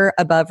longer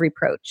above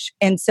reproach.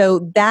 And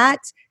so that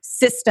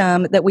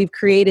system that we've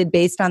created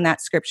based on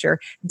that scripture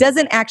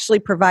doesn't actually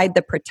provide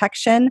the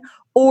protection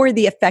or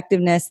the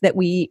effectiveness that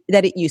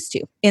it used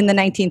to in the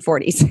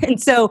 1940s.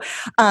 And so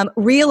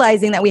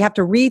realizing that we have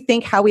to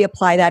rethink how we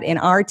apply that in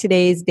our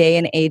today's day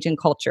and age and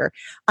culture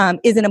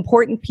is an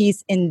important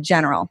piece in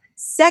general.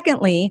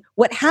 Secondly,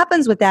 what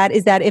happens with that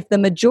is that if the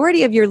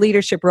majority of your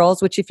leadership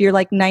roles, which if you're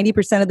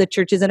 90% of the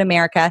churches in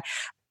America,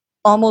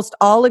 almost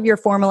all of your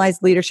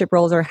formalized leadership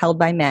roles are held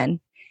by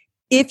men.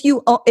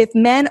 If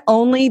men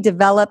only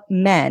develop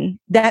men,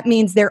 that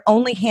means they're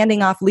only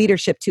handing off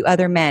leadership to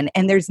other men,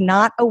 and there's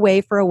not a way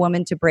for a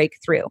woman to break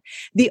through.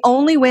 The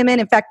only women,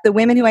 in fact, the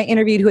women who I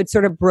interviewed who had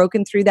sort of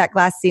broken through that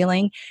glass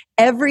ceiling,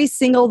 every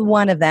single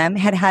one of them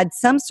had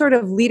some sort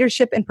of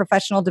leadership and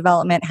professional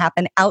development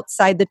happen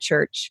outside the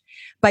church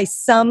by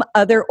some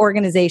other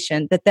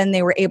organization that then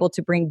they were able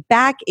to bring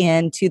back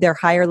into their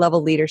higher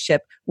level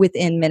leadership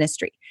within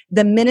ministry.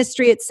 The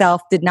ministry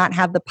itself did not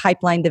have the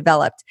pipeline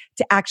developed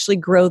to actually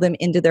grow them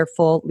into their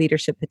full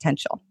leadership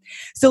potential.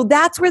 So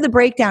that's where the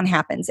breakdown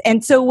happens.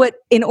 And so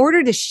in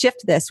order to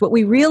shift this, what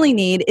we really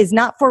need is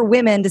not for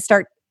women to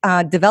start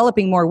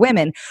developing more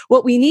women.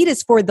 What we need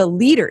is for the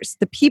leaders,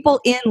 the people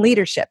in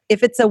leadership.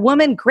 If it's a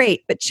woman,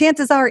 great, but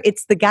chances are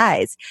it's the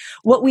guys.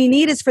 What we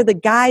need is for the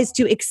guys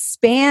to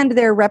expand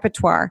their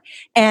repertoire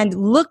and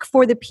look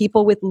for the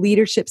people with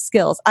leadership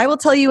skills. I will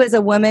tell you, as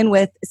a woman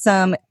with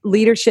some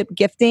leadership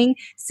gifting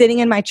sitting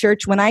in my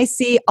church, when I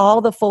see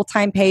all the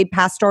full-time paid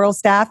pastoral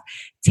staff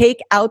take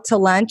out to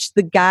lunch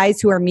the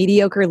guys who are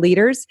mediocre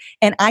leaders,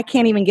 and I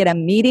can't even get a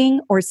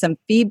meeting or some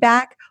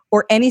feedback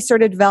or any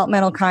sort of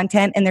developmental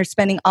content, and they're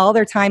spending all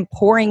their time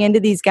pouring into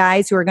these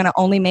guys who are going to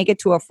only make it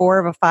to a 4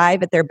 or a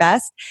 5 at their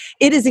best,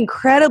 it is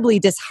incredibly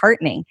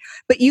disheartening.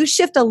 But you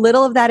shift a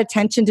little of that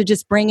attention to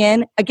just bring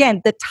in, again,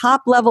 the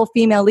top level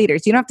female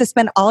leaders. You don't have to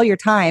spend all your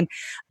time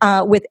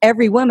with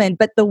every woman,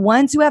 but the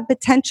ones who have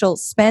potential,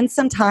 spend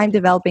some time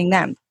developing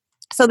them.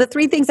 So the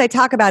 3 things I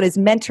talk about is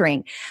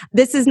mentoring.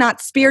 This is not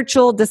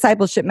spiritual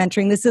discipleship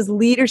mentoring. This is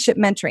leadership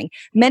mentoring.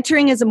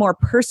 Mentoring is a more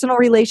personal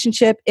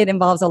relationship. It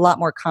involves a lot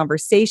more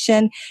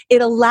conversation.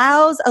 It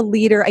allows a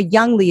leader, a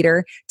young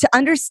leader, to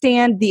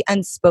understand the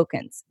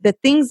unspokens, the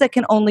things that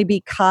can only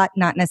be caught,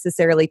 not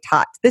necessarily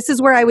taught. This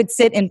is where I would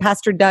sit in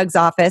Pastor Doug's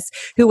office,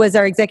 who was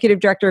our executive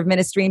director of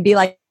ministry, and be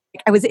like,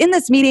 I was in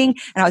this meeting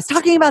and I was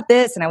talking about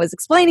this and I was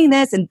explaining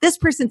this and this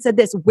person said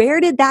this. Where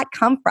did that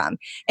come from?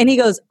 And he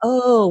goes,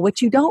 oh,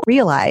 what you don't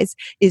realize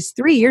is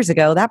 3 years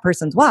ago, that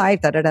person's wife,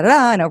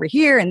 and over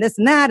here and this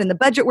and that, and the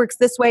budget works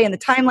this way and the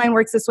timeline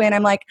works this way. And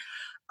I'm like,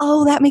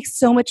 oh, that makes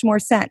so much more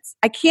sense.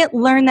 I can't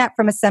learn that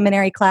from a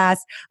seminary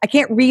class. I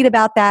can't read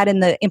about that in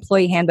the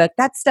employee handbook.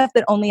 That's stuff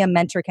that only a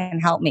mentor can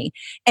help me.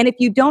 And if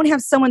you don't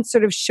have someone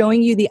sort of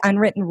showing you the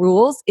unwritten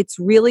rules, it's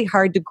really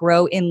hard to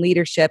grow in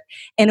leadership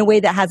in a way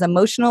that has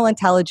emotional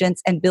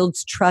intelligence and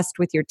builds trust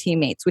with your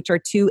teammates, which are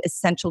 2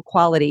 essential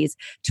qualities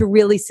to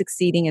really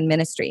succeeding in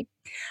ministry.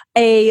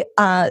 A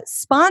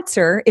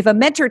sponsor, if a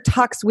mentor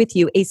talks with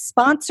you, a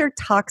sponsor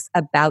talks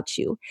about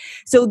you.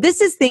 So this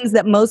is things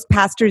that most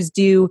pastors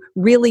do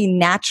really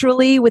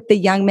naturally with the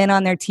young men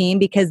on their team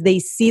because they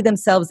see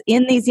themselves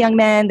in these young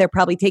men. They're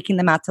probably taking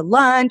them out to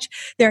lunch.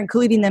 They're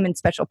including them in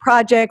special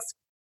projects.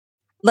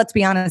 Let's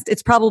be honest,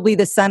 it's probably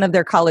the son of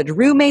their college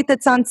roommate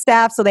that's on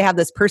staff, so they have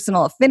this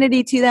personal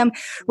affinity to them,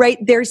 right?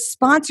 They're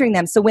sponsoring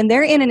them. So when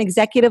they're in an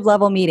executive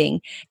level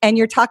meeting and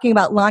you're talking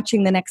about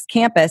launching the next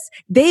campus,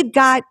 they've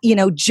got,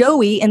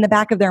 Joey in the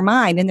back of their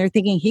mind, and they're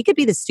thinking he could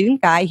be the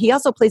student guy. He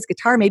also plays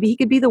guitar. Maybe he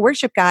could be the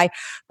worship guy,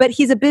 but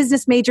he's a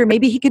business major.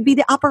 Maybe he could be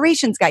the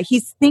operations guy.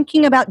 He's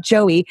thinking about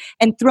Joey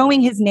and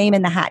throwing his name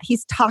in the hat.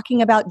 He's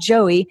talking about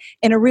Joey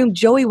in a room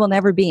Joey will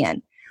never be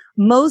in.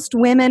 Most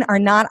women are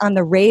not on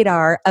the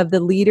radar of the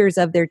leaders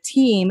of their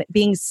team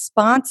being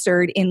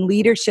sponsored in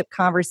leadership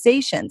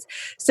conversations.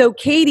 So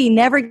Katie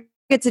never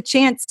gets a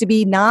chance to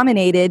be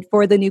nominated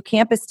for the new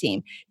campus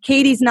team.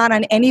 Katie's not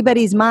on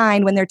anybody's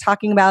mind when they're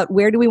talking about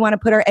where do we want to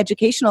put our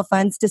educational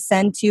funds to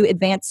send to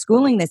advanced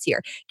schooling this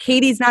year.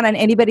 Katie's not on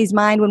anybody's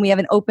mind when we have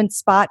an open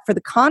spot for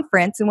the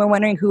conference and we're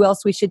wondering who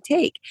else we should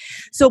take.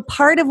 So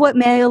part of what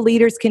male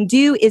leaders can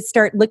do is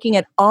start looking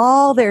at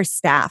all their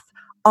staff,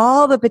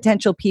 all the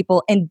potential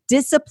people, and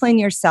discipline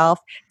yourself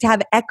to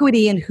have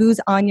equity in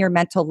who's on your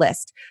mental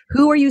list.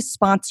 Who are you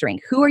sponsoring?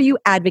 Who are you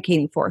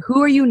advocating for?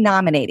 Who are you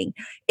nominating?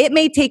 It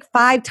may take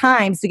 5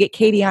 times to get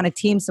Katie on a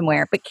team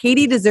somewhere, but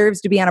Katie deserves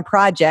to be on a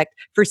project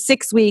for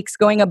 6 weeks,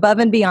 going above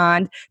and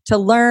beyond to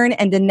learn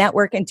and to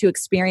network and to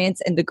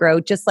experience and to grow,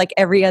 just like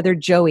every other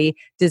Joey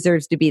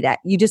deserves to be that.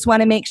 You just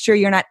want to make sure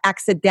you're not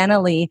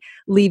accidentally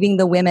leaving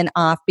the women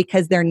off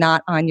because they're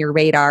not on your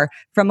radar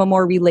from a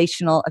more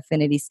relational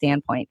affinity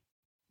standpoint.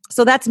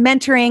 So that's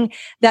mentoring,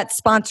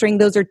 that's sponsoring.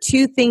 Those are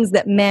 2 things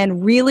that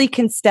men really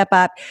can step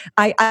up.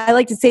 I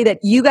like to say that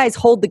you guys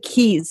hold the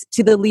keys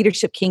to the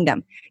leadership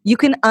kingdom. You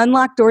can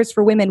unlock doors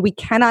for women. We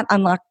cannot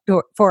unlock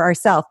doors for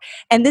ourselves.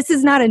 And this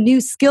is not a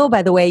new skill,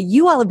 by the way.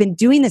 You all have been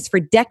doing this for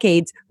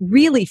decades,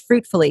 really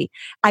fruitfully.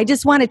 I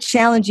just want to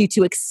challenge you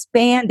to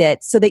expand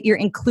it so that you're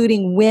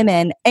including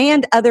women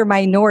and other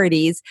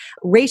minorities,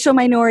 racial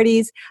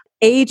minorities,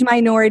 age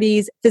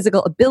minorities,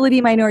 physical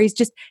ability minorities.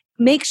 Just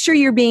make sure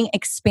you're being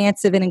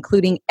expansive and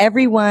including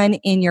everyone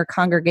in your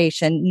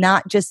congregation,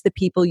 not just the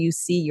people you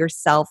see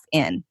yourself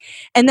in.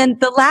 And then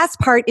the last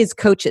part is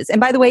coaches. And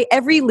by the way,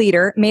 every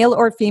leader, male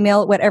or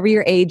female, whatever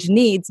your age,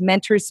 needs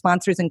mentors,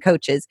 sponsors, and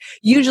coaches.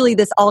 Usually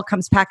this all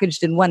comes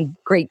packaged in one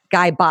great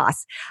guy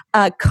boss.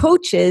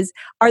 Coaches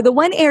are the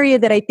one area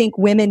that I think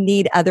women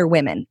need other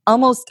women.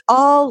 Almost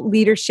all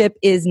leadership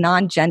is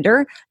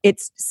non-gender.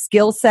 It's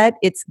skill set,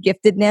 it's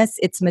giftedness,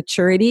 it's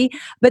maturity.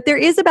 But there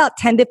is about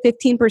 10 to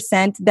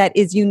 15% that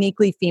is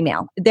uniquely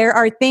female. There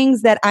are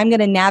things that I'm going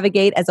to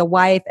navigate as a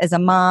wife, as a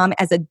mom,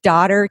 as a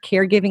daughter,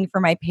 caregiving for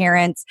my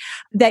parents,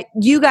 that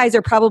you guys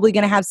are probably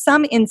going to have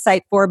some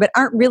insight for, but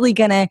aren't really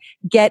going to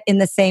get in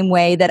the same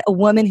way that a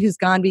woman who's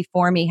gone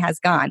before me has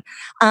gone.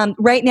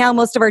 Right now,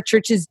 most of our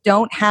churches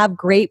don't have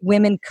great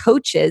women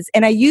coaches.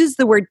 And I use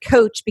the word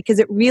coach because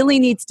it really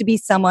needs to be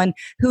someone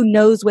who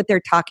knows what they're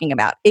talking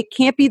about. It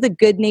can't be the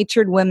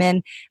good-natured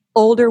woman,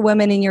 older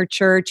woman in your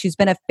church who's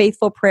been a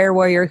faithful prayer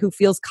warrior who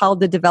feels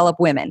called to develop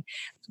women.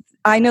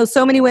 I know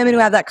so many women who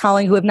have that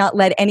calling who have not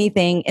led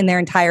anything in their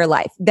entire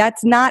life.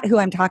 That's not who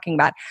I'm talking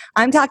about.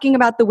 I'm talking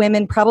about the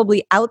women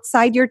probably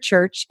outside your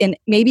church and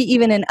maybe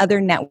even in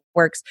other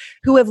networks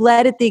who have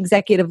led at the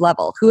executive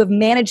level, who have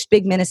managed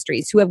big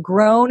ministries, who have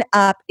grown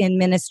up in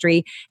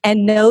ministry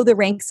and know the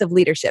ranks of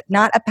leadership,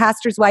 not a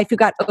pastor's wife who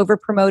got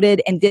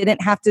over-promoted and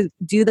didn't have to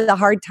do the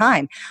hard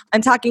time.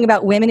 I'm talking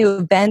about women who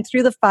have been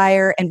through the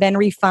fire and been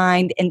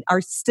refined and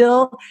are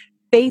still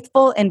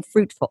faithful and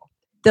fruitful.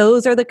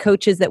 Those are the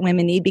coaches that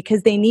women need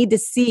because they need to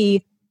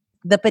see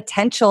the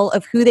potential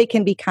of who they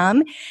can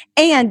become.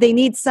 And they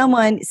need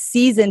someone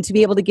seasoned to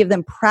be able to give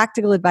them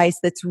practical advice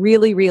that's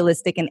really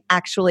realistic and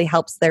actually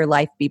helps their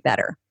life be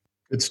better.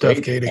 Good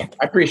stuff, Katie. I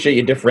appreciate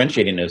you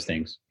differentiating those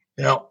things.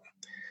 Yeah.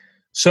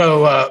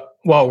 So,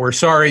 while we're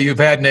sorry you've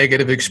had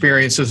negative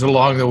experiences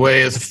along the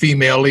way as a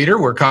female leader,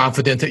 we're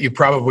confident that you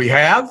probably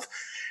have.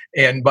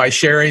 And by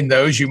sharing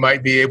those, you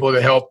might be able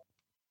to help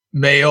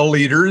male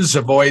leaders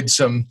avoid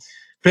some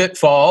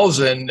pitfalls,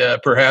 and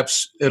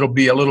perhaps it'll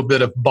be a little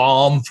bit of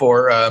balm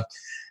for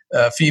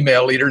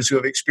female leaders who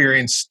have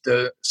experienced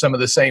some of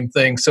the same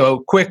things.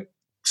 So quick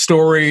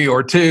story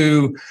or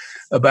 2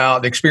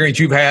 about experience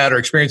you've had or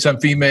experience some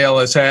female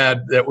has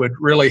had that would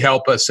really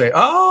help us say,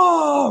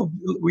 oh,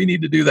 we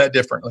need to do that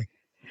differently.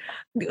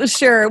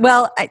 Sure.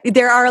 Well,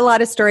 there are a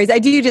lot of stories. I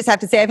do just have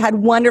to say I've had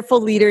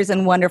wonderful leaders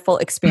and wonderful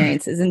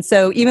experiences. And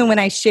so even when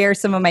I share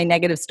some of my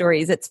negative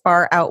stories, it's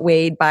far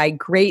outweighed by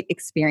great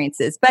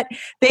experiences, but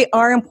they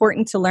are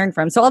important to learn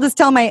from. So I'll just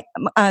tell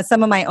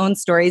some of my own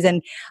stories.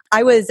 And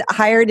I was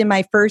hired in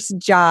my first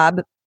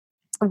job,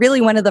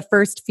 really one of the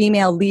first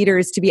female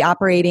leaders to be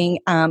operating.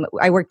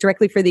 I worked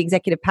directly for the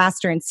executive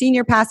pastor and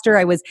senior pastor.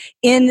 I was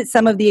in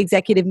some of the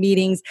executive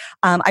meetings.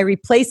 I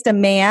replaced a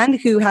man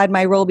who had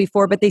my role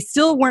before, but they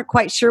still weren't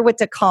quite sure what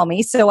to call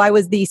me. So I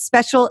was the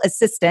special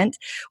assistant,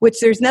 which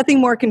there's nothing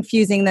more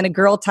confusing than a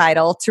girl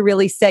title to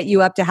really set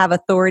you up to have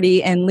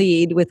authority and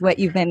lead with what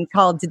you've been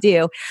called to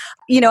do.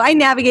 You know, I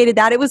navigated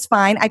that. It was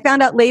fine. I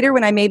found out later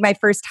when I made my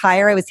first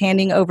hire, I was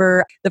handing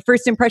over the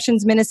First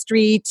Impressions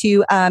ministry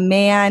to a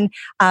man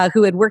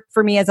who had worked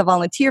for me as a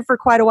volunteer for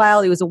quite a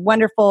while. He was a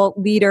wonderful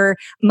leader,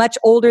 much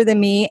older than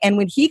me. And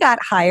when he got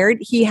hired,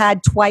 he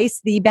had twice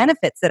the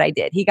benefits that I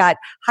did. He got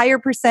higher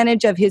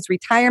percentage of his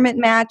retirement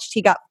matched.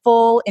 He got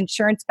full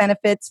insurance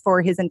benefits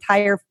for his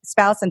entire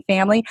spouse and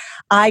family.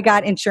 I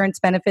got insurance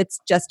benefits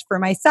just for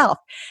myself.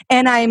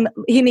 And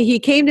he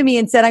came to me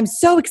and said, I'm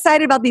so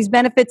excited about these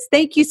benefits.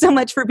 Thank you so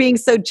much for being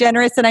so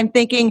generous. And I'm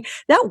thinking,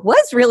 that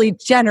was really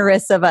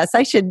generous of us.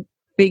 I should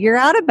figure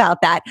out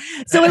about that.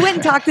 So I went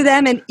and talked to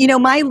them, and,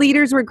 my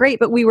leaders were great,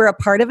 but we were a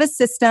part of a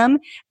system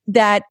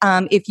that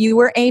if you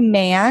were a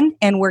man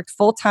and worked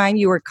full time,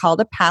 you were called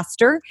a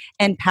pastor,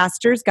 and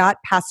pastors got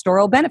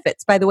pastoral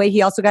benefits. By the way,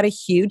 he also got a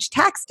huge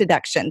tax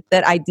deduction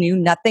that I knew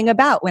nothing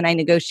about when I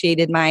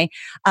negotiated my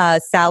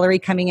salary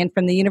coming in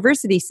from the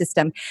university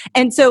system.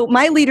 And so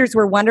my leaders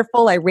were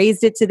wonderful. I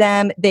raised it to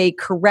them. They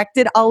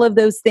corrected all of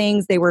those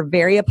things. They were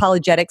very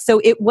apologetic.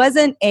 So it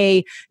wasn't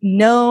a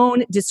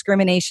known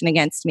discrimination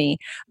against me.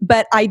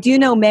 But I do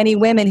know many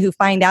women who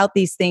find out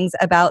these things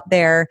about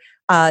their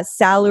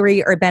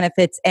salary or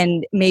benefits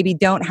and maybe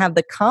don't have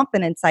the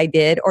confidence I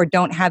did or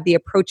don't have the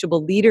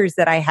approachable leaders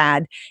that I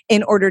had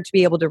in order to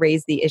be able to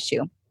raise the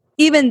issue.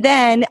 Even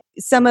then,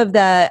 some of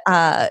the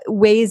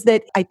ways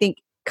that I think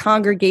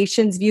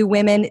congregations view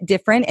women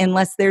different,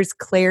 unless there's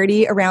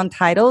clarity around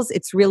titles,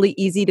 it's really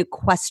easy to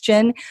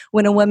question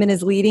when a woman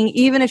is leading,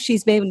 even if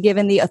she's been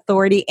given the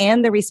authority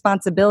and the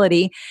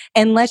responsibility.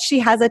 Unless she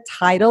has a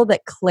title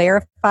that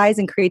clarifies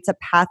and creates a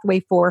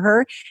pathway for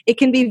her, it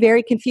can be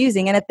very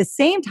confusing. And at the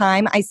same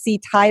time, I see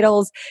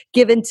titles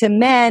given to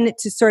men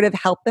to sort of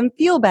help them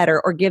feel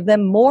better or give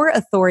them more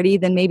authority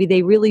than maybe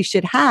they really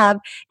should have.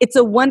 It's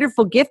a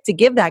wonderful gift to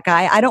give that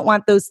guy. I don't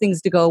want those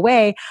things to go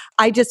away.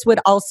 I just would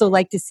also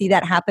like to see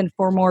that happen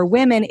for more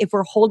women. If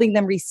we're holding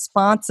them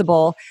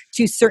responsible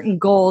to certain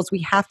goals, we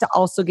have to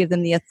also give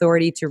them the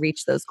authority to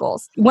reach those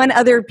goals. One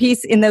other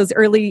piece in those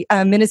early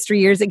ministry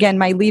years, again,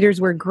 my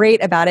leaders were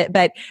great about it,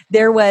 but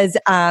there was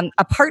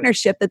a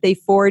partnership that they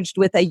forged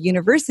with a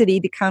university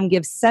to come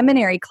give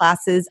seminary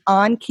classes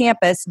on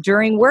campus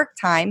during work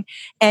time.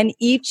 And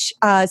each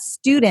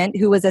student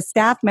who was a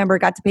staff member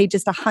got to pay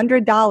just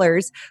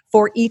 $100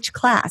 for each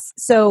class.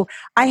 So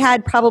I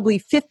had probably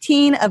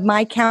 15 of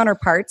my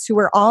counterparts who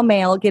were all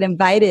male get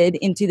invited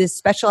into this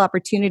special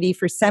opportunity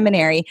for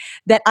seminary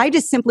that I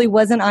just simply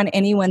wasn't on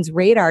anyone's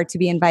radar to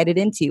be invited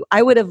into.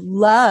 I would have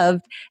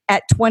loved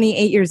at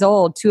 28 years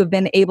old to have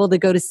been able to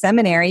go to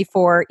seminary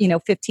for,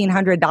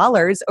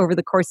 $1,500 over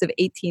the course of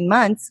 18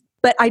 months.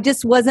 But I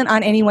just wasn't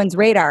on anyone's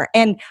radar.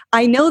 And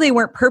I know they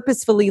weren't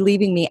purposefully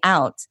leaving me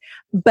out,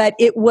 but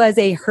it was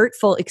a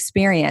hurtful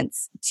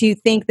experience to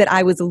think that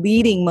I was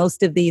leading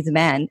most of these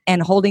men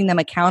and holding them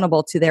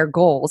accountable to their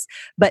goals,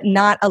 but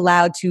not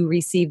allowed to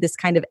receive this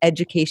kind of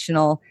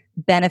educational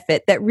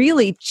benefit that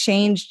really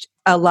changed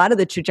a lot of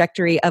the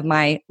trajectory of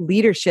my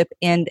leadership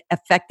and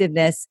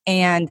effectiveness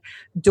and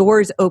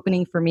doors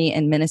opening for me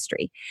in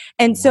ministry.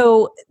 And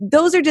so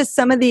those are just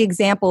some of the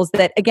examples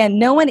that, again,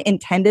 no one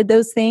intended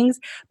those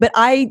things, but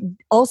I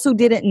also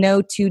didn't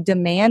know to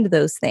demand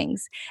those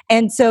things.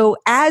 And so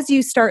as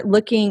you start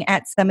looking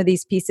at some of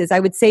these pieces, I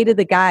would say to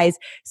the guys,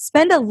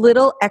 spend a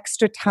little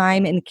extra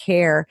time and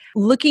care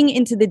looking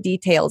into the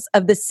details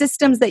of the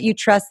systems that you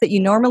trust that you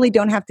normally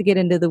don't have to get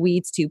into the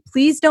weeds to.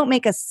 Please don't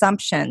make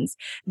assumptions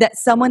that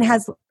someone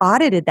has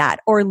audited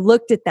that or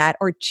looked at that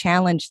or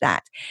challenged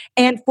that.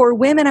 And for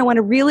women, I want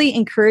to really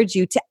encourage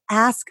you to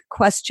ask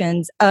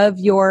questions of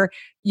your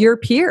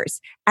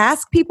peers.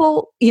 Ask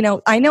people,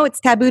 I know it's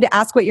taboo to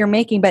ask what you're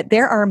making, but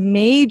there are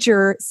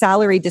major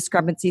salary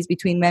discrepancies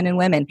between men and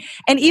women.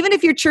 And even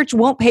if your church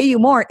won't pay you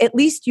more, at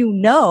least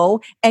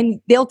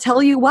and they'll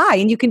tell you why,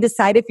 and you can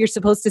decide if you're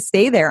supposed to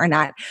stay there or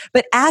not.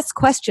 But ask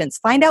questions,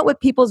 find out what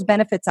people's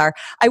benefits are.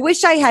 I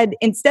wish I had,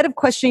 instead of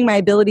questioning my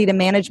ability to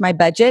manage my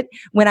budget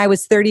when I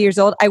was 30 years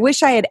old, I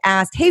wish I had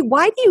asked, hey,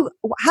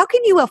 how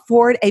can you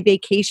afford a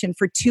vacation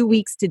for 2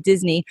 weeks to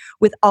Disney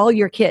with all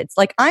your kids?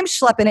 Like, I'm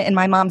schlepping it in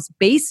my mom's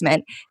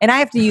basement and I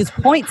have to use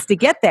points to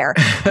get there,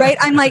 right?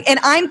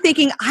 I'm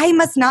thinking I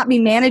must not be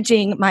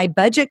managing my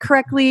budget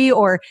correctly,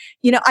 or,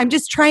 I'm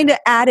just trying to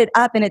add it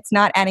up and it's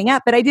not adding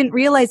up. But I didn't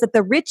realize that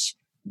the rich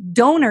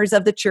donors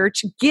of the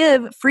church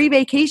give free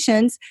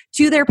vacations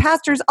to their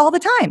pastors all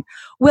the time.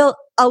 Well,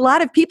 a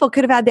lot of people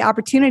could have had the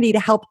opportunity to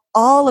help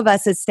all of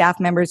us as staff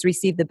members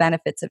receive the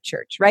benefits of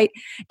church, right?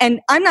 And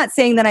I'm not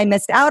saying that I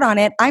missed out on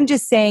it. I'm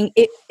just saying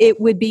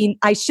it would be,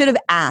 I should have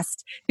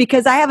asked,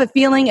 because I have a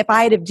feeling if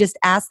I had have just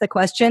asked the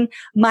question,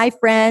 my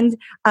friend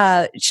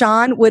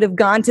Sean would have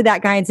gone to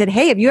that guy and said,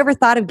 hey, have you ever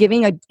thought of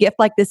giving a gift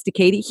like this to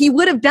Katie? He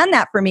would have done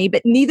that for me,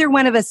 but neither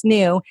one of us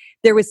knew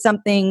there was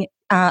something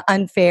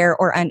unfair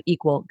or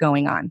unequal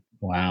going on.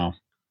 Wow.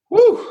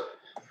 Woo.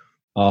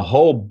 A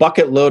whole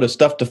bucket load of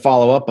stuff to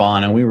follow up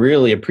on. And we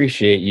really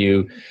appreciate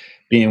you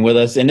being with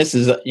us. And this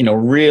is,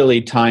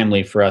 really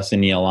timely for us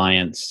in the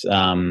Alliance.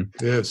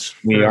 Yes.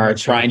 We are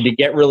trying to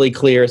get really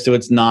clear so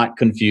it's not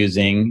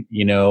confusing.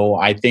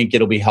 I think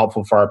it'll be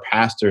helpful for our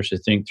pastors to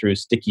think through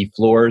sticky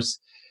floors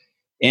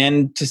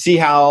and to see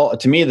how,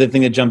 to me, the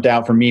thing that jumped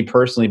out for me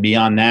personally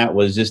beyond that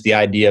was just the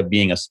idea of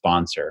being a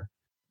sponsor.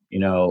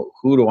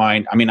 Who do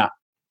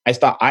I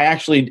thought I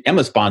actually am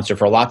a sponsor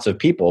for lots of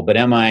people, but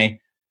am I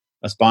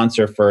a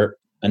sponsor for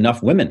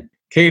enough women?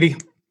 Katie,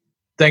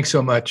 thanks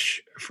so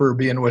much for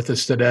being with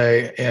us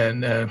today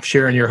and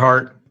sharing your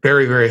heart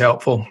Very, very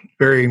helpful,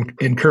 very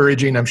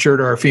encouraging, I'm sure,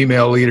 to our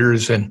female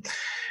leaders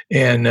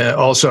and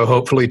also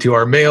hopefully to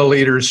our male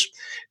leaders.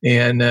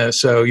 And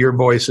so your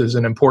voice is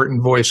an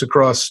important voice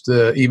across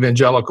the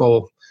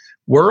evangelical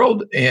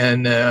world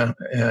and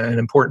an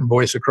important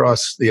voice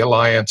across the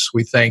Alliance.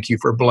 We thank you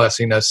for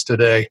blessing us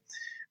today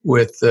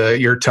with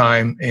your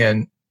time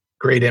and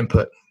great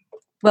input.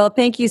 Well,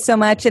 thank you so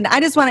much. And I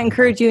just want to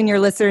encourage you and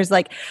your listeners,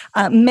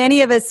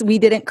 many of us, we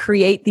didn't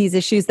create these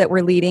issues that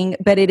we're leading,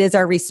 but it is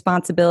our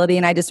responsibility.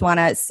 And I just want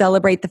to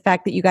celebrate the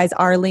fact that you guys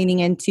are leaning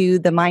into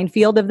the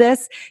minefield of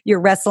this.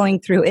 You're wrestling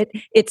through it.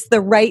 It's the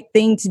right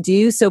thing to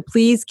do. So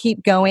please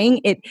keep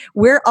going.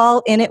 We're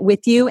all in it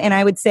with you. And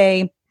I would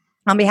say,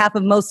 on behalf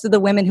of most of the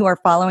women who are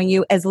following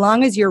you, as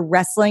long as you're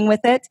wrestling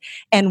with it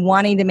and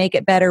wanting to make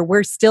it better,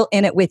 we're still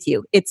in it with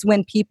you. It's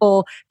when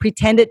people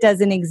pretend it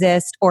doesn't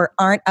exist or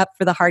aren't up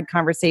for the hard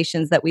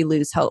conversations that we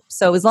lose hope.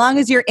 So as long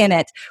as you're in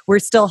it, we're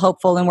still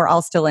hopeful and we're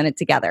all still in it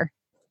together.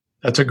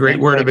 That's a great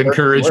word of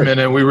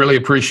encouragement, and we really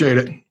appreciate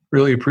it.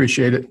 Really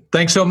appreciate it.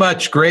 Thanks so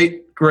much.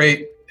 Great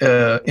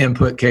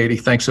input, Katie.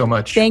 Thanks so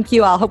much. Thank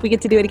you all. Hope we get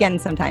to do it again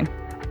sometime.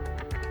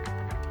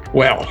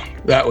 Well,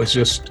 that was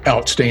just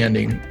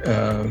outstanding.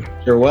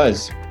 Sure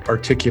was.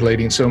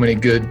 Articulating so many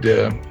good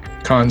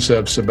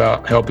concepts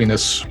about helping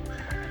us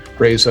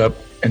raise up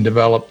and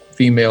develop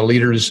female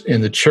leaders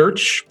in the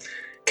church.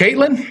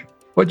 Caitlin,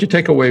 what'd you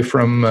take away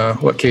from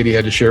what Katie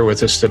had to share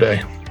with us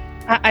today?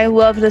 I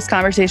love this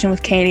conversation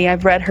with Katie.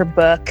 I've read her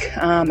book,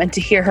 and to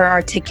hear her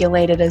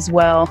articulate it as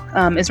well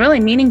is really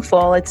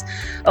meaningful. It's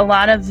a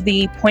lot of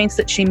the points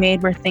that she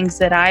made were things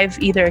that I've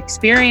either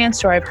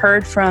experienced or I've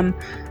heard from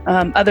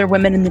other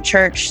women in the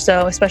church.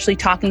 So especially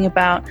talking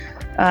about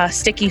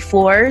sticky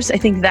floors, I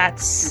think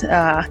that's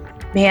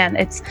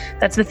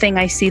that's the thing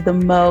I see the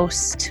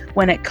most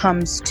when it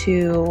comes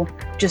to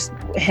just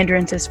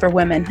hindrances for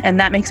women, and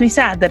that makes me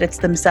sad that it's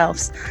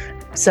themselves.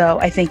 So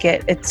I think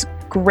it's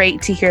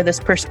great to hear this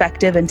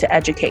perspective and to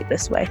educate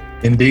this way.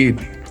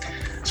 Indeed.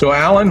 So,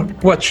 Alan,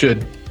 what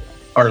should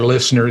our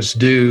listeners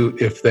do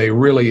if they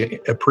really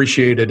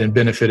appreciated and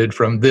benefited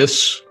from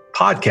this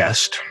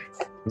podcast?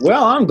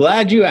 Well, I'm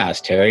glad you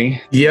asked,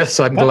 Terry. Yes,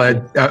 I'm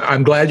glad.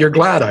 I'm glad you're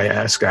glad I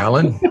asked,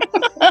 Alan.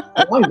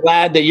 I'm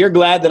glad that you're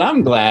glad that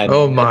I'm glad.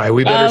 Oh my,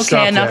 we better stop.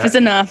 Okay, enough is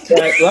enough.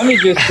 But let me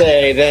just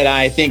say that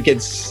I think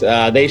it's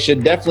they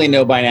should definitely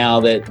know by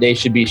now that they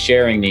should be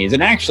sharing these.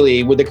 And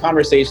actually, with the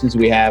conversations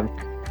we have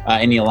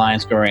in the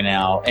Alliance right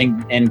now,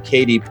 and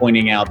Katie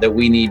pointing out that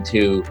we need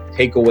to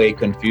take away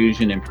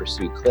confusion and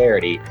pursue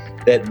clarity,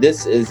 that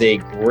this is a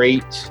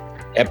great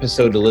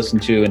episode to listen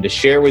to and to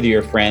share with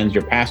your friends,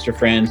 your pastor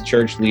friends,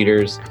 church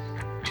leaders,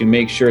 to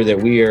make sure that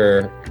we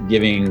are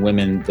giving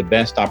women the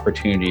best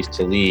opportunities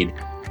to lead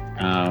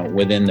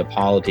within the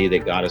polity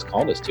that God has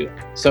called us to.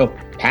 So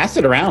pass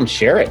it around,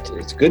 share it.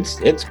 It's good.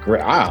 It's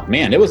great. Ah,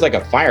 man, it was like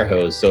a fire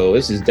hose. So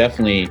this is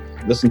definitely,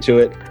 listen to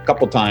it a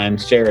couple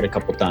times, share it a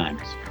couple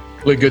times.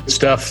 Really good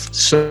stuff.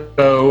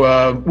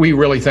 So we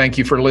really thank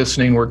you for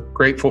listening. We're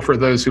grateful for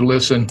those who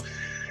listen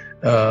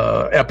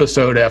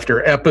episode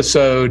after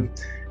episode,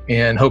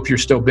 and hope you're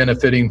still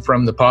benefiting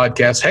from the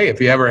podcast. Hey, if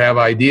you ever have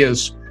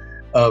ideas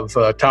of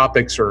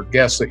topics or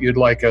guests that you'd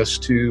like us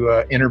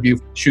to interview,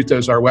 shoot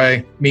those our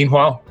way.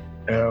 Meanwhile,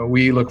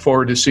 we look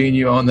forward to seeing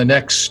you on the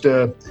next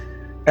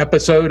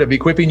episode of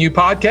Equipping You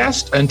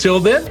Podcast. Until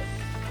then,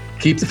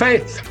 keep the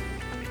faith.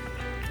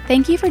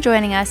 Thank you for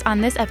joining us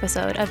on this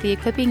episode of the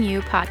Equipping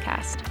You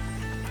Podcast.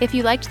 If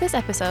you liked this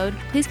episode,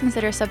 please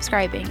consider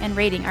subscribing and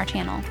rating our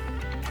channel.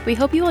 We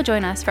hope you will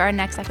join us for our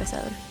next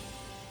episode.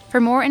 For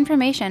more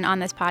information on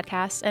this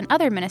podcast and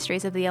other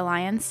ministries of the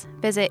Alliance,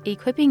 visit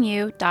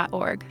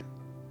equippingyou.org.